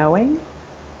you're knowing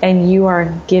and you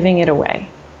are giving it away.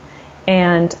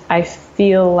 And I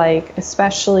feel like,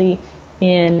 especially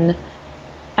in,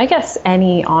 I guess,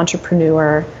 any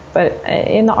entrepreneur, but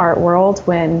in the art world,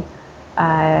 when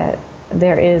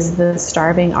there is the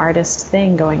starving artist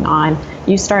thing going on,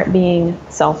 you start being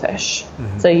selfish.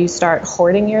 So you start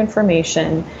hoarding your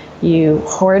information, you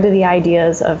hoard the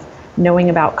ideas of knowing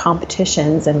about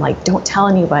competitions and like, don't tell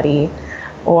anybody,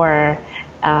 or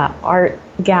art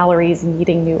galleries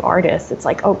meeting new artists. It's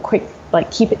like, oh, quick,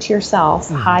 like keep it to yourself,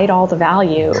 hide all the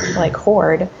value, like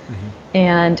hoard.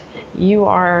 And you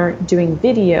are doing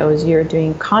videos, you're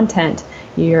doing content,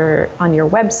 you're on your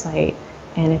website,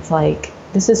 and it's like,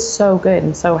 this is so good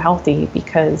and so healthy,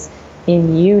 because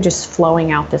in you just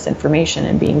flowing out this information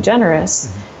and being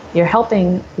generous, you're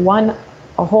helping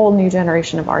a whole new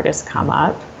generation of artists come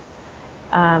up.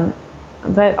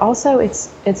 But also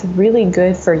it's really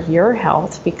good for your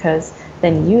health, because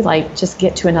then you like just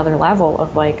get to another level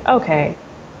of like, okay,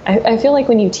 I feel like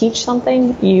when you teach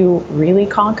something, you really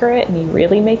conquer it and you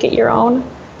really make it your own.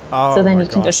 Oh, so then you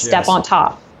can just step on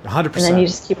top. 100%. And then you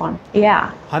just keep on.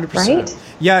 Yeah. 100%. Right?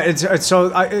 Yeah, it's so,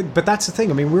 but that's the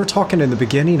thing. I mean, we were talking in the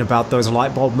beginning about those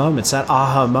light bulb moments, that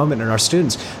aha moment in our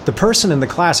students. The person in the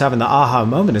class having the aha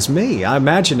moment is me. I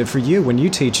imagine it for you. When you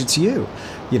teach, it's you.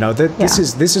 You know, this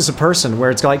is a person where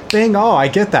it's like, bing, oh, I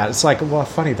get that. It's like, well,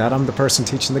 funny that I'm the person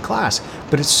teaching the class.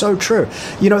 But it's so true.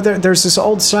 You know, there's this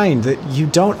old saying that you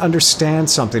don't understand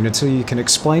something until you can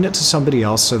explain it to somebody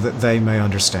else so that they may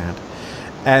understand.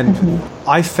 And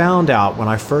I found out when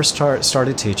I first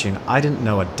started teaching, I didn't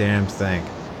know a damn thing.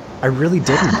 I really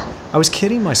didn't. I was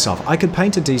kidding myself. I could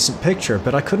paint a decent picture,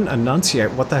 but I couldn't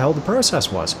enunciate what the hell the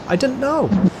process was. I didn't know.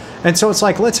 And so it's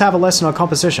like, let's have a lesson on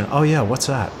composition. Oh yeah, what's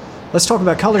that? Let's talk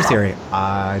about color theory.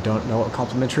 I don't know what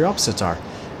complementary opposites are.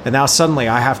 And now suddenly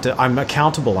I'm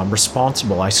accountable, I'm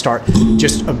responsible. I start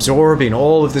just absorbing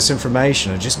all of this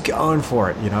information and just going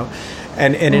for it, you know?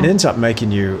 And it ends up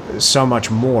making you so much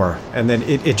more. And then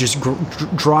it just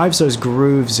drives those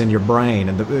grooves in your brain,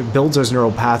 and it builds those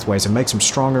neural pathways and makes them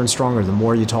stronger and stronger the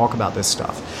more you talk about this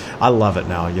stuff. I love it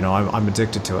now, you know, I'm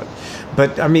addicted to it.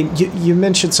 But I mean, you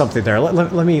mentioned something there.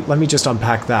 Let me just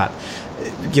unpack that,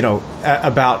 you know,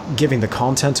 about giving the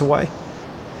content away.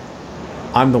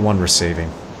 I'm the one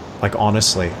receiving. Like,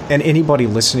 honestly. And anybody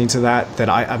listening to that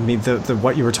I mean, the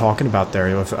what you were talking about there,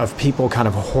 of people kind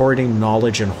of hoarding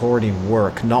knowledge and hoarding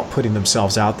work, not putting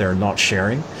themselves out there and not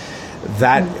sharing,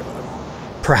 that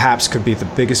perhaps could be the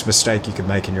biggest mistake you could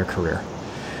make in your career.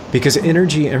 Because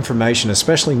energy, information,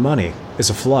 especially money,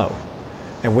 is a flow.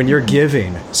 And when you're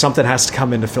giving, something has to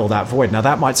come in to fill that void. Now,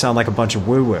 that might sound like a bunch of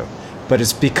woo-woo, but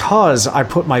it's because I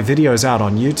put my videos out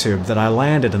on YouTube that I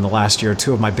landed in the last year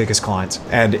 2 of my biggest clients.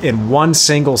 And in one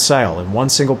single sale, in one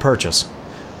single purchase,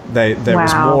 there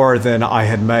was more than I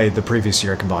had made the previous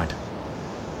year combined.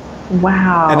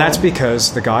 Wow. And that's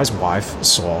because the guy's wife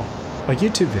saw a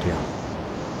YouTube video.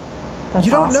 That's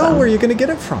you don't awesome. know where you're going to get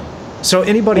it from. So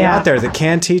anybody out there that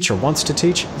can teach or wants to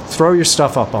teach, throw your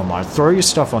stuff up online, throw your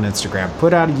stuff on Instagram,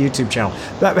 put out a YouTube channel.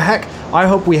 Heck, I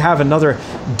hope we have another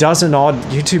dozen odd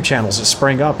YouTube channels that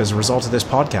spring up as a result of this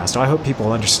podcast. I hope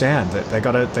people understand that they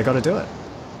gotta do it.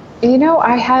 You know,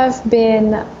 I have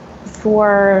been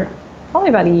for probably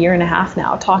about a year and a half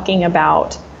now talking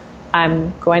about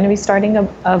I'm going to be starting a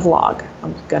vlog.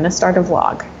 I'm going to start a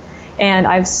vlog. And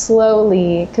I've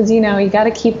slowly, because, you know, you got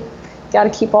to keep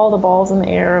all the balls in the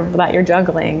air that you're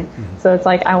juggling. So it's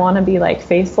like I want to be like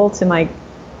faithful to my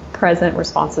present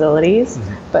responsibilities,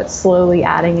 but slowly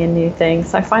adding in new things.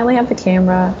 So I finally have the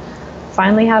camera,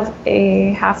 finally have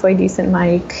a halfway decent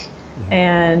mic,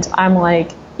 and I'm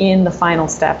like in the final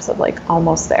steps of like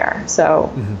almost there.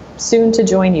 So soon to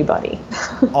join you, buddy.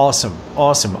 Awesome.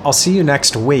 I'll see you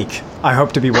next week. I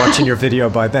hope to be watching your video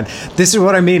by then. This is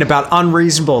what I mean about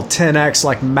unreasonable 10x,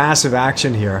 like massive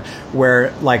action here,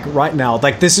 where like right now,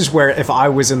 like this is where if I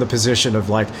was in the position of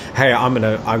like, hey, I'm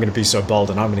gonna be so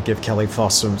bold and I'm gonna give Kelly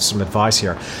Foss some advice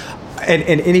here. And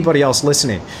anybody else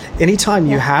listening, anytime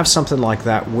you have something like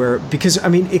that where, because I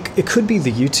mean, it could be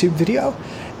the YouTube video,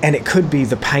 and it could be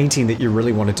the painting that you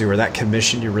really want to do or that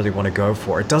commission you really want to go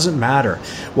for. It doesn't matter.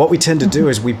 What we tend to do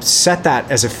is we set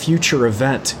that as a future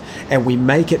event and we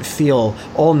make it feel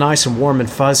all nice and warm and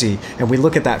fuzzy. And we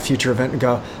look at that future event and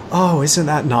go, oh, isn't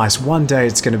that nice? One day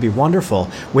it's going to be wonderful,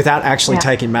 without actually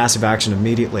taking massive action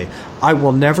immediately. I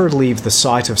will never leave the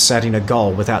sight of setting a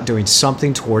goal without doing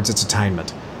something towards its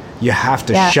attainment. You have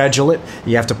to schedule it,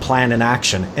 you have to plan an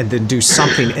action, and then do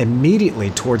something immediately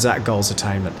towards that goal's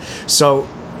attainment. So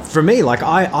for me, like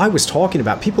I was talking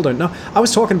about, people don't know, I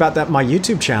was talking about that my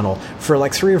YouTube channel for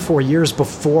like 3 or 4 years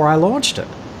before I launched it.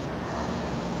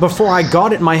 Before I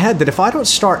got it in my head that if I don't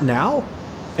start now,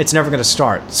 it's never going to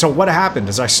start. So what happened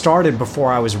is I started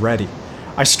before I was ready.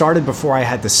 I started before I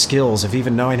had the skills of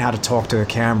even knowing how to talk to a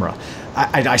camera.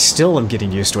 I still am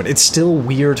getting used to it. It's still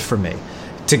weird for me.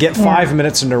 To get 5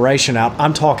 minutes of narration out,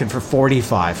 I'm talking for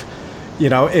 45. You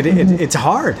know, it's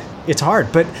hard. It's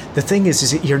hard. But the thing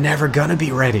is that you're never going to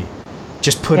be ready.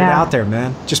 Just put it out there,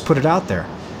 man. Just put it out there.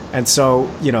 And so,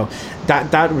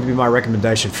 that would be my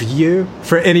recommendation for you,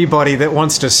 for anybody that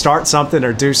wants to start something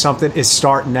or do something, is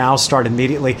start now, start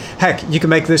immediately. Heck, you can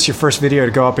make this your first video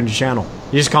to go up in your channel.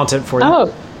 Use content for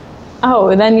you.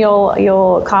 Oh, then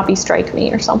you'll copy strike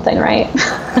me or something, right?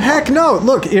 Heck no.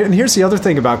 Look, and here's the other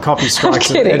thing about copy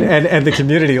strikes and the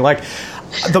community. Like,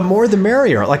 the more the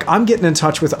merrier. Like, I'm getting in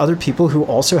touch with other people who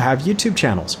also have YouTube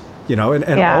channels,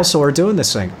 and also are doing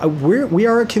this thing. We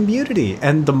are a community,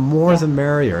 and the more the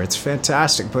merrier. It's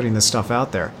fantastic putting this stuff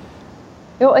out there.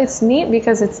 Well, it's neat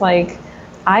because it's like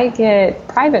I get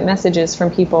private messages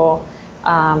from people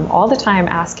all the time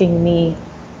asking me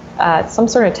some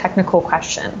sort of technical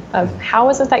question of how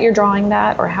is it that you're drawing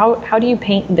that, or how do you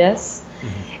paint this?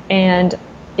 Mm-hmm. And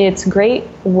it's great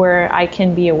where I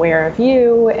can be aware of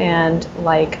you and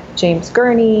like James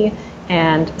Gurney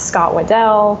and Scott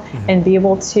Waddell, mm-hmm. and be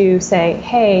able to say,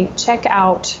 hey, check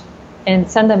out,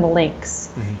 and send them links,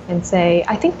 mm-hmm. and say,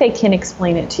 I think they can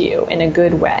explain it to you in a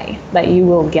good way that you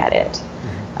will get it.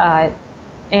 Mm-hmm.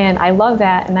 And I love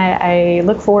that, and I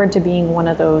look forward to being one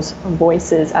of those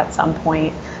voices at some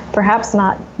point. Perhaps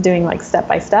not doing like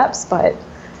step-by-steps, but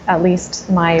at least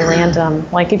my random,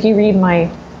 like if you read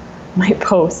my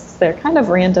posts, they're kind of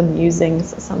random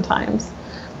musings sometimes.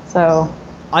 So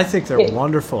I think they're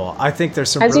wonderful. I think there's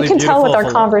some as really you can tell with our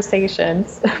beautiful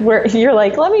conversations where you're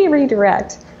like, let me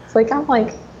redirect. It's like, I'm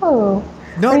like, oh,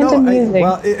 random musing.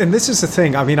 Well, and this is the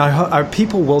thing. I mean, I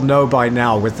people will know by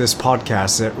now with this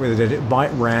podcast that it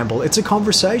might ramble. It's a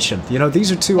conversation.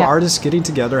 These are two artists getting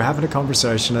together, having a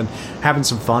conversation, and having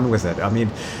some fun with it. I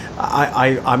mean,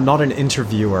 I'm not an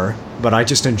interviewer, but I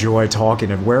just enjoy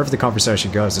talking, and wherever the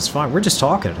conversation goes, it's fine. We're just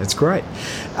talking. It's great.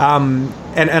 And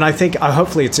I think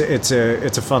hopefully it's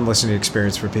a fun listening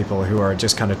experience for people who are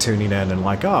just kind of tuning in and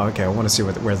like, oh, okay, I want to see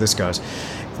where this goes.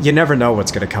 You never know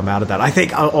what's going to come out of that. I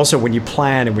think also when you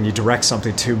plan and when you direct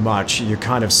something too much, you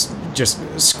kind of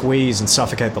just squeeze and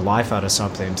suffocate the life out of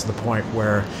something to the point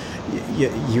where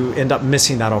you end up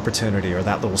missing that opportunity or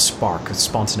that little spark of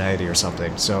spontaneity or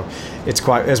something. So it's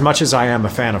quite, as much as I am a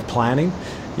fan of planning,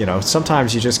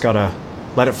 sometimes you just got to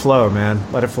let it flow, man.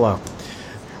 Let it flow.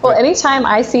 Well, anytime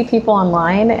I see people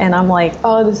online and I'm like,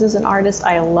 oh, this is an artist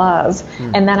I love,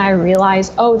 and then I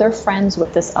realize, oh, they're friends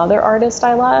with this other artist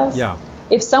I love. Yeah.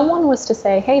 If someone was to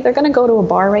say, hey, they're going to go to a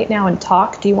bar right now and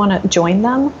talk, do you want to join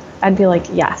them? I'd be like,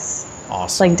 yes.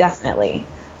 Awesome. Like, definitely.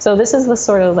 So this is the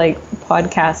sort of like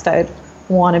podcast I'd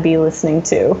want to be listening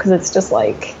to, because it's just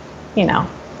like,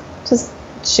 just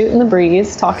shooting the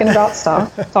breeze, talking about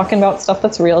stuff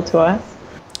that's real to us.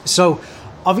 So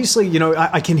obviously,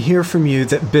 I can hear from you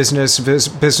that business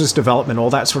development,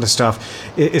 all that sort of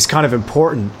stuff is kind of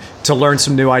important to learn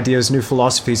some new ideas, new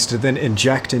philosophies to then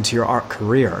inject into your art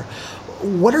career.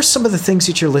 What are some of the things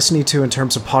that you're listening to in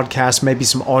terms of podcasts, maybe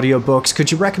some audiobooks?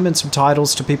 Could you recommend some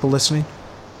titles to people listening?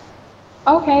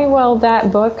 Okay, well,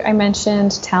 that book I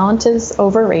mentioned, Talent is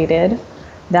Overrated,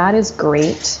 that is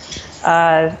great.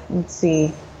 Let's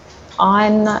see.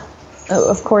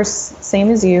 Of course,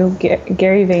 same as you,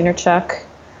 Gary Vaynerchuk.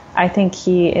 I think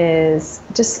he is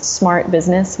just smart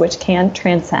business, which can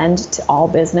transcend to all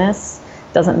business.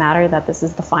 Doesn't matter that this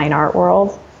is the fine art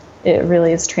world. It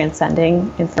really is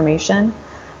transcending information.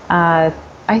 I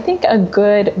think a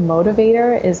good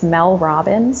motivator is Mel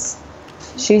Robbins.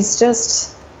 It's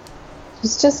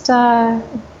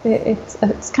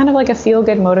kind of like a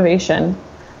feel-good motivation.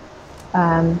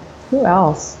 Who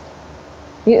else?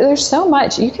 There's so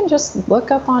much. You can just look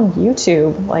up on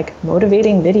YouTube, like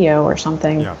motivating video or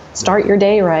something. Start your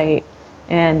day right,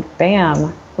 and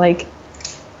bam, like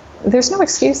there's no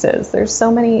excuses. There's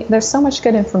so much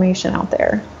good information out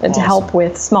there to help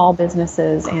with small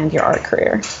businesses and your art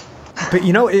career. But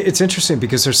it's interesting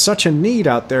because there's such a need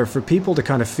out there for people to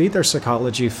kind of feed their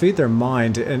psychology, feed their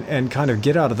mind, and kind of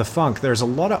get out of the funk. There's a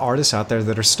lot of artists out there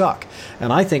that are stuck.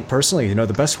 And I think personally,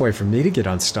 the best way for me to get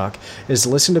unstuck is to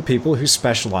listen to people who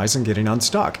specialize in getting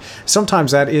unstuck.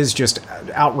 Sometimes that is just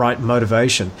outright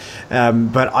motivation.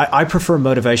 But I prefer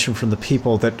motivation from the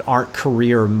people that aren't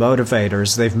career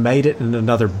motivators. They've made it in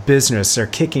another business. They're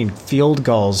kicking field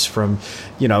goals from,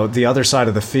 the other side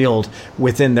of the field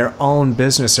within their own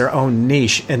business, their own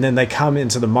niche, and then they come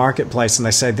into the marketplace and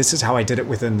they say, this is how I did it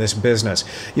within this business.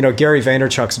 Gary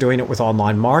Vaynerchuk's doing it with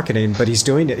online marketing, but he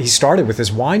started with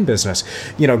his wine business.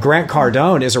 Grant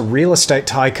Cardone is a real estate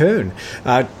tycoon.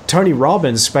 Tony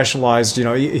Robbins specialized,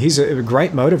 he's a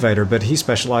great motivator, but he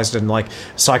specialized in like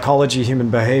psychology,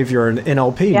 human behavior, and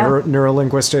NLP,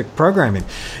 neuro-linguistic programming.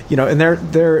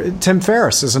 And Tim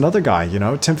Ferriss is another guy.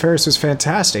 Tim Ferriss was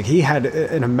fantastic. He had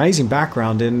an amazing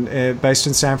background based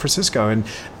in San Francisco and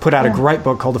put out a great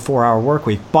book called The 4 Hour Work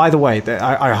Week. By the way,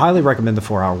 I highly recommend The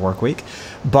 4 Hour Work Week,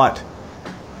 but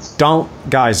don't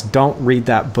read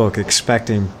that book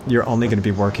expecting you're only going to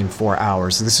be working 4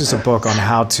 hours. This is a book on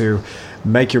how to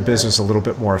make your business a little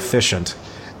bit more efficient.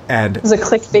 And it was a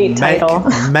clickbait title.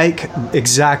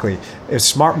 Exactly. It's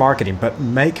smart marketing, but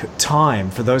make time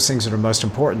for those things that are most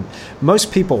important.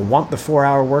 Most people want the 4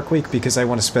 hour work week because they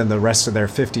want to spend the rest of their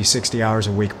 50, 60 hours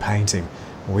a week painting.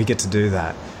 We get to do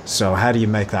that. So how do you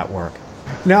make that work?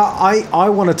 Now, I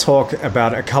want to talk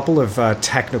about a couple of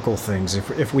technical things,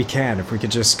 if we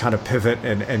could just kind of pivot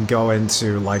and go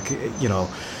into, like, you know,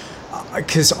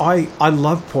 because I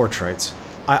love portraits.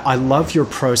 I love your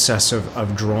process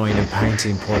of drawing and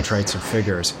painting portraits of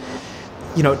figures.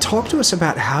 You know, talk to us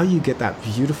about how you get that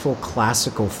beautiful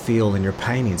classical feel in your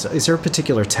paintings. Is there a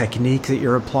particular technique that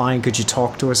you're applying? Could you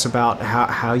talk to us about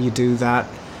how you do that?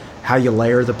 How you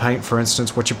layer the paint, for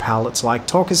instance, what your palette's like?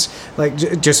 Talk us, like,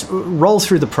 just roll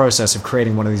through the process of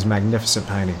creating one of these magnificent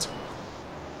paintings.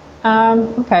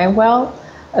 Okay, well,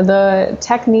 the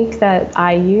technique that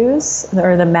I use,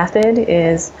 or the method,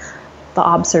 is the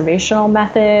observational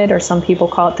method, or some people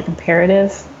call it the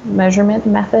comparative measurement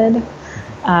method.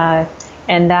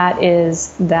 And that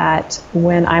is that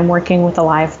when I'm working with a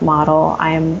live model,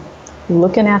 I am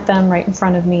looking at them right in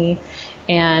front of me,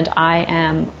 and I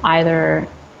am either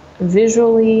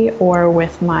visually or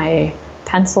with my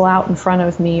pencil out in front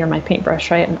of me or my paintbrush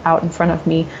right out in front of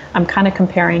me, I'm kind of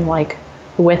comparing like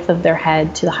the width of their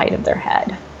head to the height of their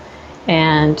head.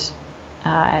 And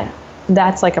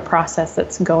that's like a process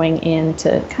that's going in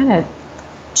to kind of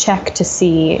check to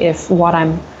see if what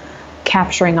I'm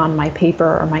capturing on my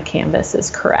paper or my canvas is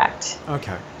correct.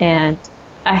 Okay. And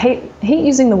I hate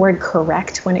using the word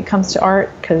correct when it comes to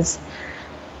art, because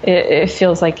it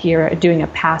feels like you're doing a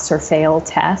pass or fail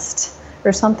test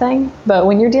or something. But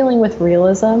when you're dealing with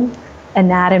realism,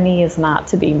 anatomy is not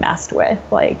to be messed with.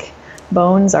 Like,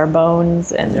 bones are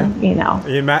bones, and you know.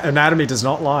 Anatomy does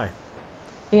not lie.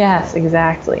 Yes,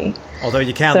 exactly. Although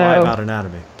you can't lie about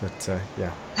anatomy, but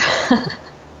yeah.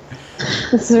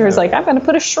 This is like, I'm going to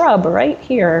put a shrub right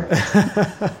here.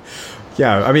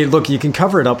 Yeah, I mean, look, you can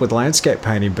cover it up with landscape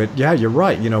painting, but yeah, you're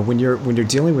right. You know, when you're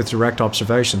dealing with direct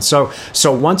observation. So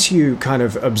once you kind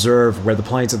of observe where the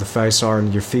planes of the face are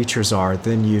and your features are,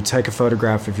 then you take a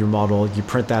photograph of your model, you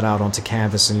print that out onto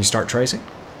canvas, and you start tracing.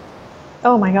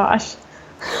 Oh my gosh.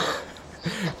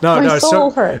 My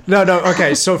soul hurts.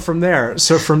 Okay. So from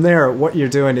there, what you're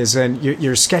doing is then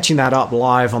you're sketching that up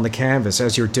live on the canvas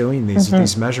as you're doing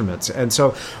these measurements. And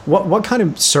so, what kind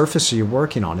of surface are you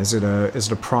working on? Is it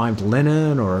a primed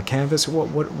linen or a canvas?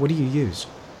 What do you use?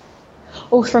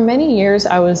 Well, for many years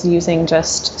I was using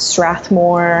just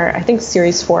Strathmore, I think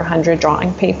Series 400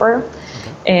 drawing paper,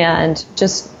 and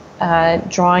just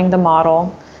drawing the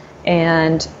model,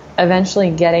 and eventually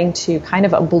getting to kind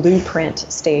of a blueprint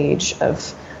stage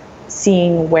of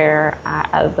seeing where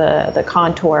the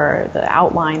contour, the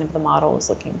outline of the model is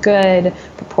looking good,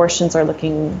 proportions are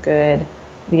looking good,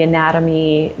 the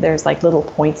anatomy, there's like little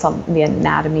points on the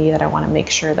anatomy that I want to make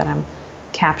sure that I'm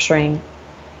capturing.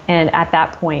 And at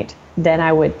that point, then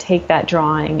I would take that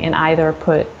drawing and either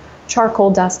put charcoal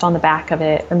dust on the back of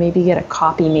it, or maybe get a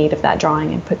copy made of that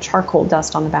drawing and put charcoal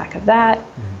dust on the back of that,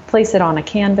 place it on a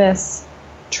canvas,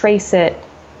 trace it,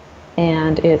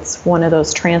 and it's one of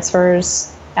those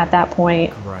transfers at that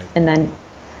point. Right. And then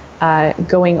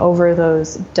going over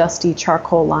those dusty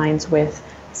charcoal lines with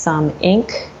some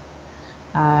ink,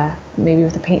 maybe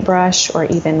with a paintbrush or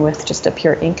even with just a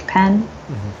pure ink pen.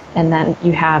 And then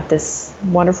you have this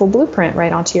wonderful blueprint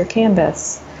right onto your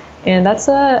canvas. And that's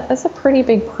a pretty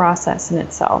big process in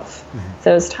itself.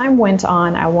 So as time went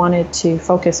on, I wanted to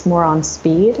focus more on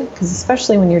speed, because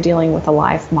especially when you're dealing with a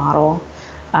live model,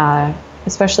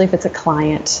 especially if it's a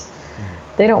client,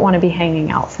 they don't want to be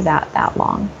hanging out for that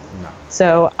long. No.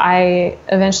 So I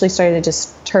eventually started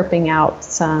just adding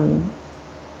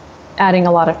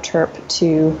a lot of terp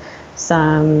to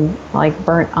some like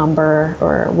burnt umber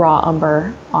or raw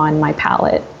umber on my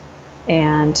palette,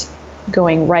 and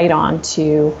going right on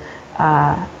to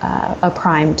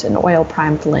an oil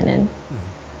primed linen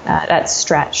that's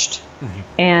stretched.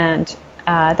 And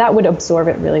that would absorb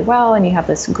it really well, and you have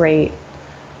this great,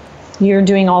 you're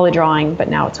doing all the drawing, but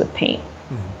now it's with paint.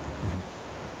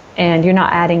 And you're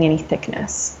not adding any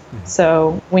thickness.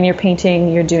 So when you're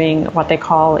painting, you're doing what they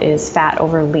call is fat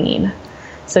over lean.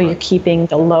 So you're keeping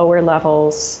the lower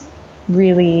levels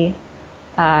really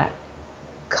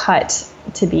cut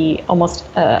to be almost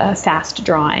a fast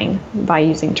drawing by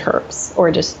using terps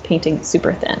or just painting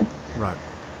super thin. Right.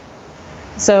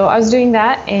 So I was doing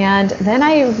that, and then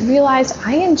I realized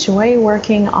I enjoy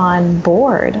working on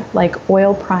board, like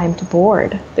oil primed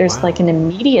board. There's Wow. like an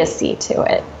immediacy to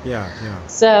it. Yeah.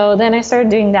 So then I started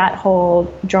doing that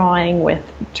whole drawing with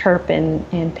turp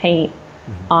and paint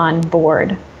on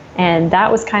board. And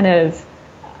that's kind of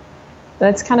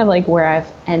like where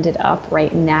I've ended up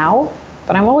right now.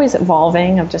 But I'm always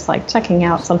evolving of just like checking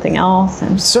out something else.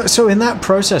 And So in that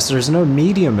process, there's no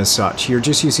medium as such. You're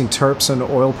just using turps and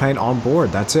oil paint on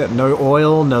board. That's it. No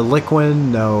oil, no liquid,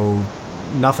 no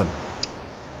nothing.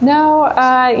 no,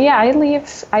 yeah, I leave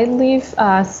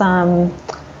some,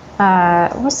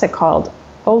 what's it called?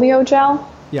 Oleo gel.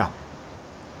 Yeah.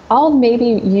 I'll maybe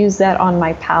use that on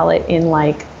my palette in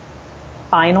like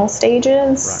final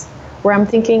stages. Right. Where I'm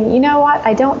thinking, you know what?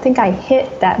 I don't think I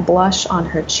hit that blush on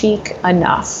her cheek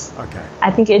enough. Okay. I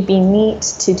think it'd be neat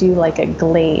to do like a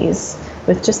glaze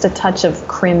with just a touch of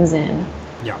crimson,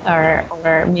 Yeah.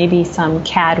 or maybe some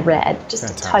cad red, just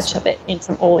Fantastic. a touch of it in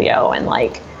some oleo, and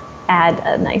like add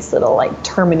a nice little like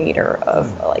terminator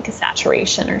of like a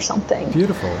saturation or something.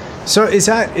 Beautiful. So is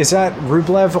that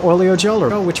Rublev Oleo Gel,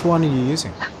 or which one are you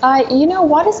using? You know,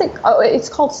 what is it? Oh, it's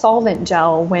called solvent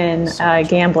gel when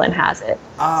Gamblin has it.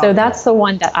 So that's the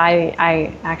one that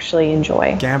I actually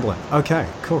enjoy. Gamblin. Okay,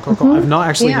 cool. I've not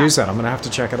actually used that. I'm going to have to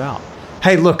check it out.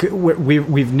 Hey, look,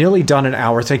 we've nearly done an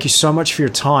hour. Thank you so much for your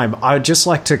time. I'd just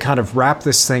like to kind of wrap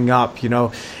this thing up. You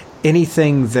know,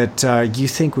 anything that you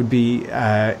think would be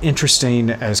interesting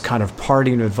as kind of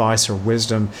parting advice or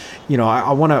wisdom. You know,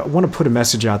 I want to put a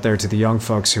message out there to the young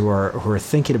folks who are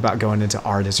thinking about going into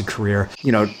art as a career.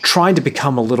 You know, trying to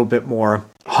become a little bit more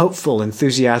hopeful,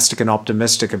 enthusiastic, and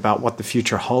optimistic about what the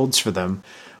future holds for them.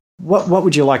 What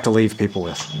would you like to leave people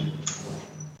with?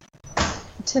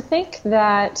 To think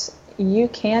that you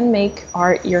can make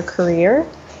art your career,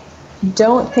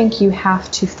 don't think you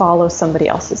have to follow somebody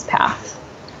else's path.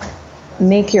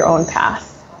 Make your own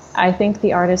path. I think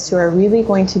the artists who are really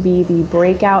going to be the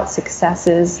breakout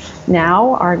successes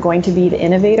now are going to be the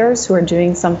innovators who are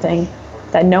doing something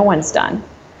that no one's done.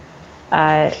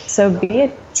 So be a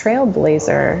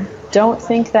trailblazer. Don't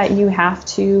think that you have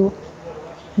to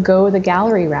go the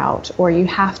gallery route or you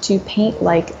have to paint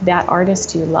like that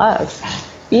artist you love.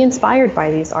 Be inspired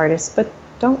by these artists, but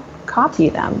don't copy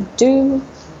them.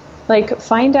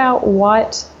 Find out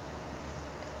what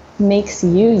makes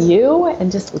you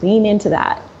and just lean into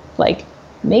that. Like,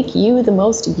 make you the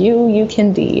most you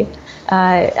can be.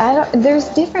 There's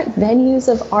different venues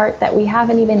of art that we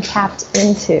haven't even tapped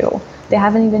into. They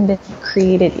haven't even been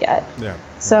created yet. Yeah.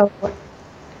 So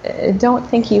don't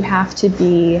think you have to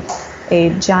be a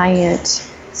giant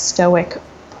stoic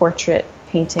portrait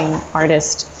painting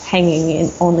artist hanging in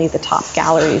only the top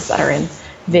galleries that are in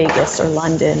Vegas or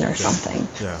London or something.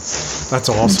 Yeah, that's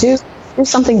awesome. Do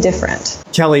something different.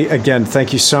 Kelly, again,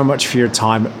 thank you so much for your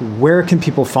time. Where can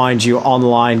people find you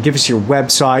online? Give us your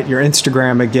website, your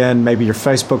Instagram again, maybe your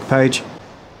Facebook page.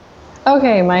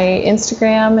 Okay, my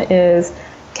Instagram is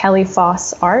Kelly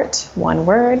Foss Art, one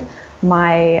word.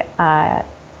 My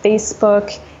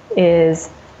Facebook is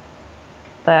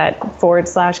that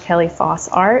 / Kelly Foss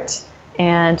Art,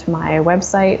 and my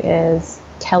website is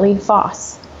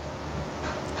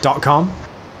kellyfoss.com.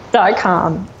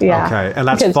 Yeah. Okay, and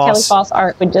that's because Foss. Kelly Foss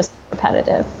Art would just be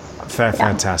repetitive.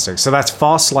 Fantastic. So that's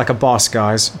Foss like a boss,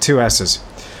 guys. 2 S's.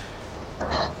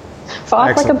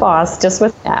 Foss like a boss, just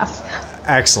with an F.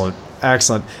 Excellent.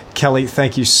 Kelly,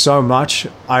 thank you so much.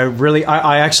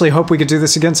 I actually hope we could do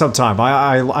this again sometime.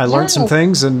 I learned some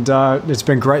things, and it's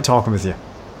been great talking with you.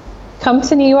 Come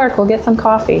to New York. We'll get some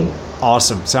coffee.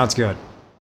 Awesome. Sounds good.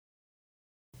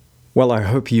 Well, I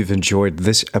hope you've enjoyed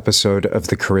this episode of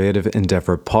the Creative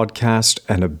Endeavor podcast,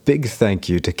 and a big thank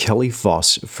you to Kelly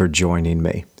Foss for joining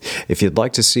me. If you'd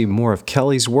like to see more of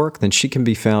Kelly's work, then she can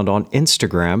be found on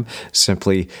Instagram.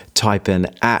 Simply type in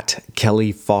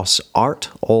 @KellyFossArt,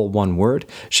 all one word.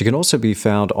 She can also be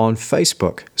found on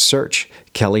Facebook. Search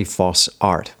Kelly Foss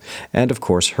Art. And of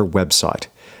course, her website,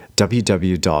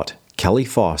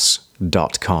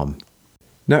 www.kellyfoss.com.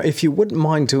 Now, if you wouldn't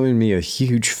mind doing me a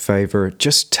huge favor,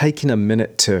 just taking a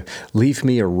minute to leave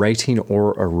me a rating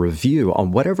or a review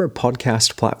on whatever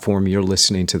podcast platform you're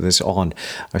listening to this on,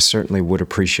 I certainly would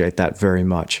appreciate that very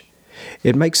much.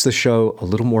 It makes the show a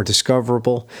little more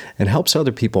discoverable and helps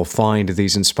other people find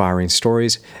these inspiring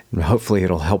stories, and hopefully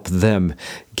it'll help them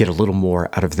get a little more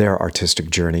out of their artistic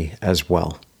journey as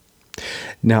well.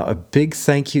 Now, a big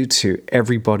thank you to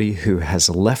everybody who has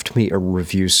left me a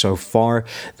review so far.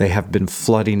 They have been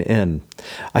flooding in.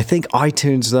 I think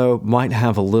iTunes, though, might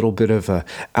have a little bit of an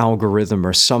algorithm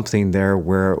or something there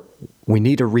where We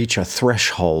need to reach a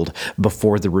threshold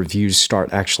before the reviews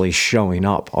start actually showing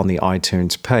up on the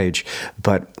iTunes page,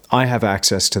 but I have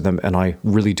access to them and I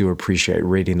really do appreciate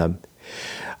reading them.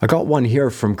 I got one here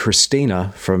from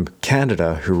Christina from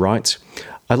Canada who writes,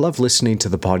 "I love listening to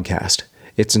the podcast.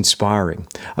 It's inspiring.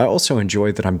 I also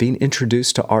enjoy that I'm being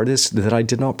introduced to artists that I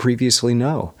did not previously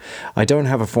know. I don't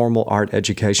have a formal art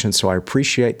education, so I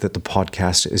appreciate that the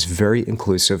podcast is very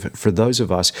inclusive for those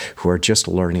of us who are just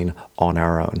learning on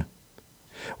our own."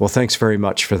 Well, thanks very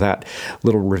much for that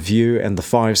little review and the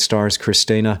 5 stars,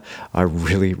 Christina. I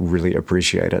really, really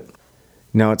appreciate it.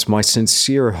 Now, it's my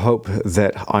sincere hope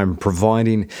that I'm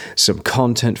providing some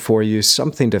content for you,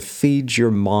 something to feed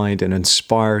your mind and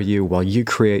inspire you while you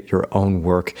create your own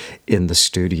work in the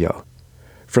studio.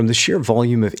 From the sheer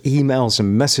volume of emails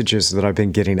and messages that I've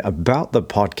been getting about the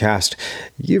podcast,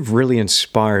 you've really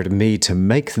inspired me to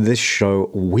make this show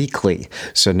weekly.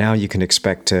 So now you can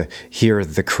expect to hear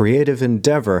The Creative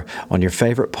Endeavor on your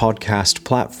favorite podcast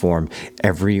platform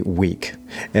every week.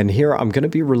 And here I'm going to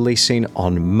be releasing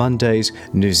on Mondays,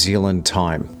 New Zealand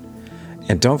time.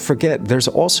 And don't forget, there's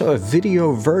also a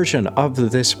video version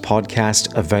of this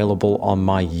podcast available on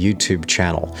my YouTube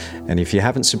channel. And if you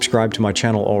haven't subscribed to my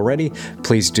channel already,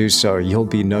 please do so. You'll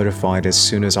be notified as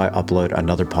soon as I upload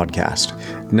another podcast.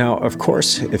 Now, of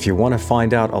course, if you want to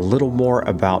find out a little more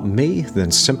about me,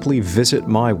 then simply visit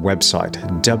my website,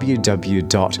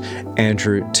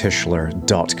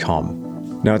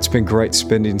 www.andrewtischler.com. Now, it's been great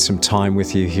spending some time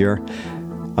with you here.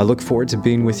 I look forward to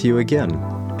being with you again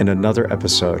in another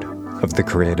episode of The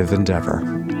Creative Endeavor.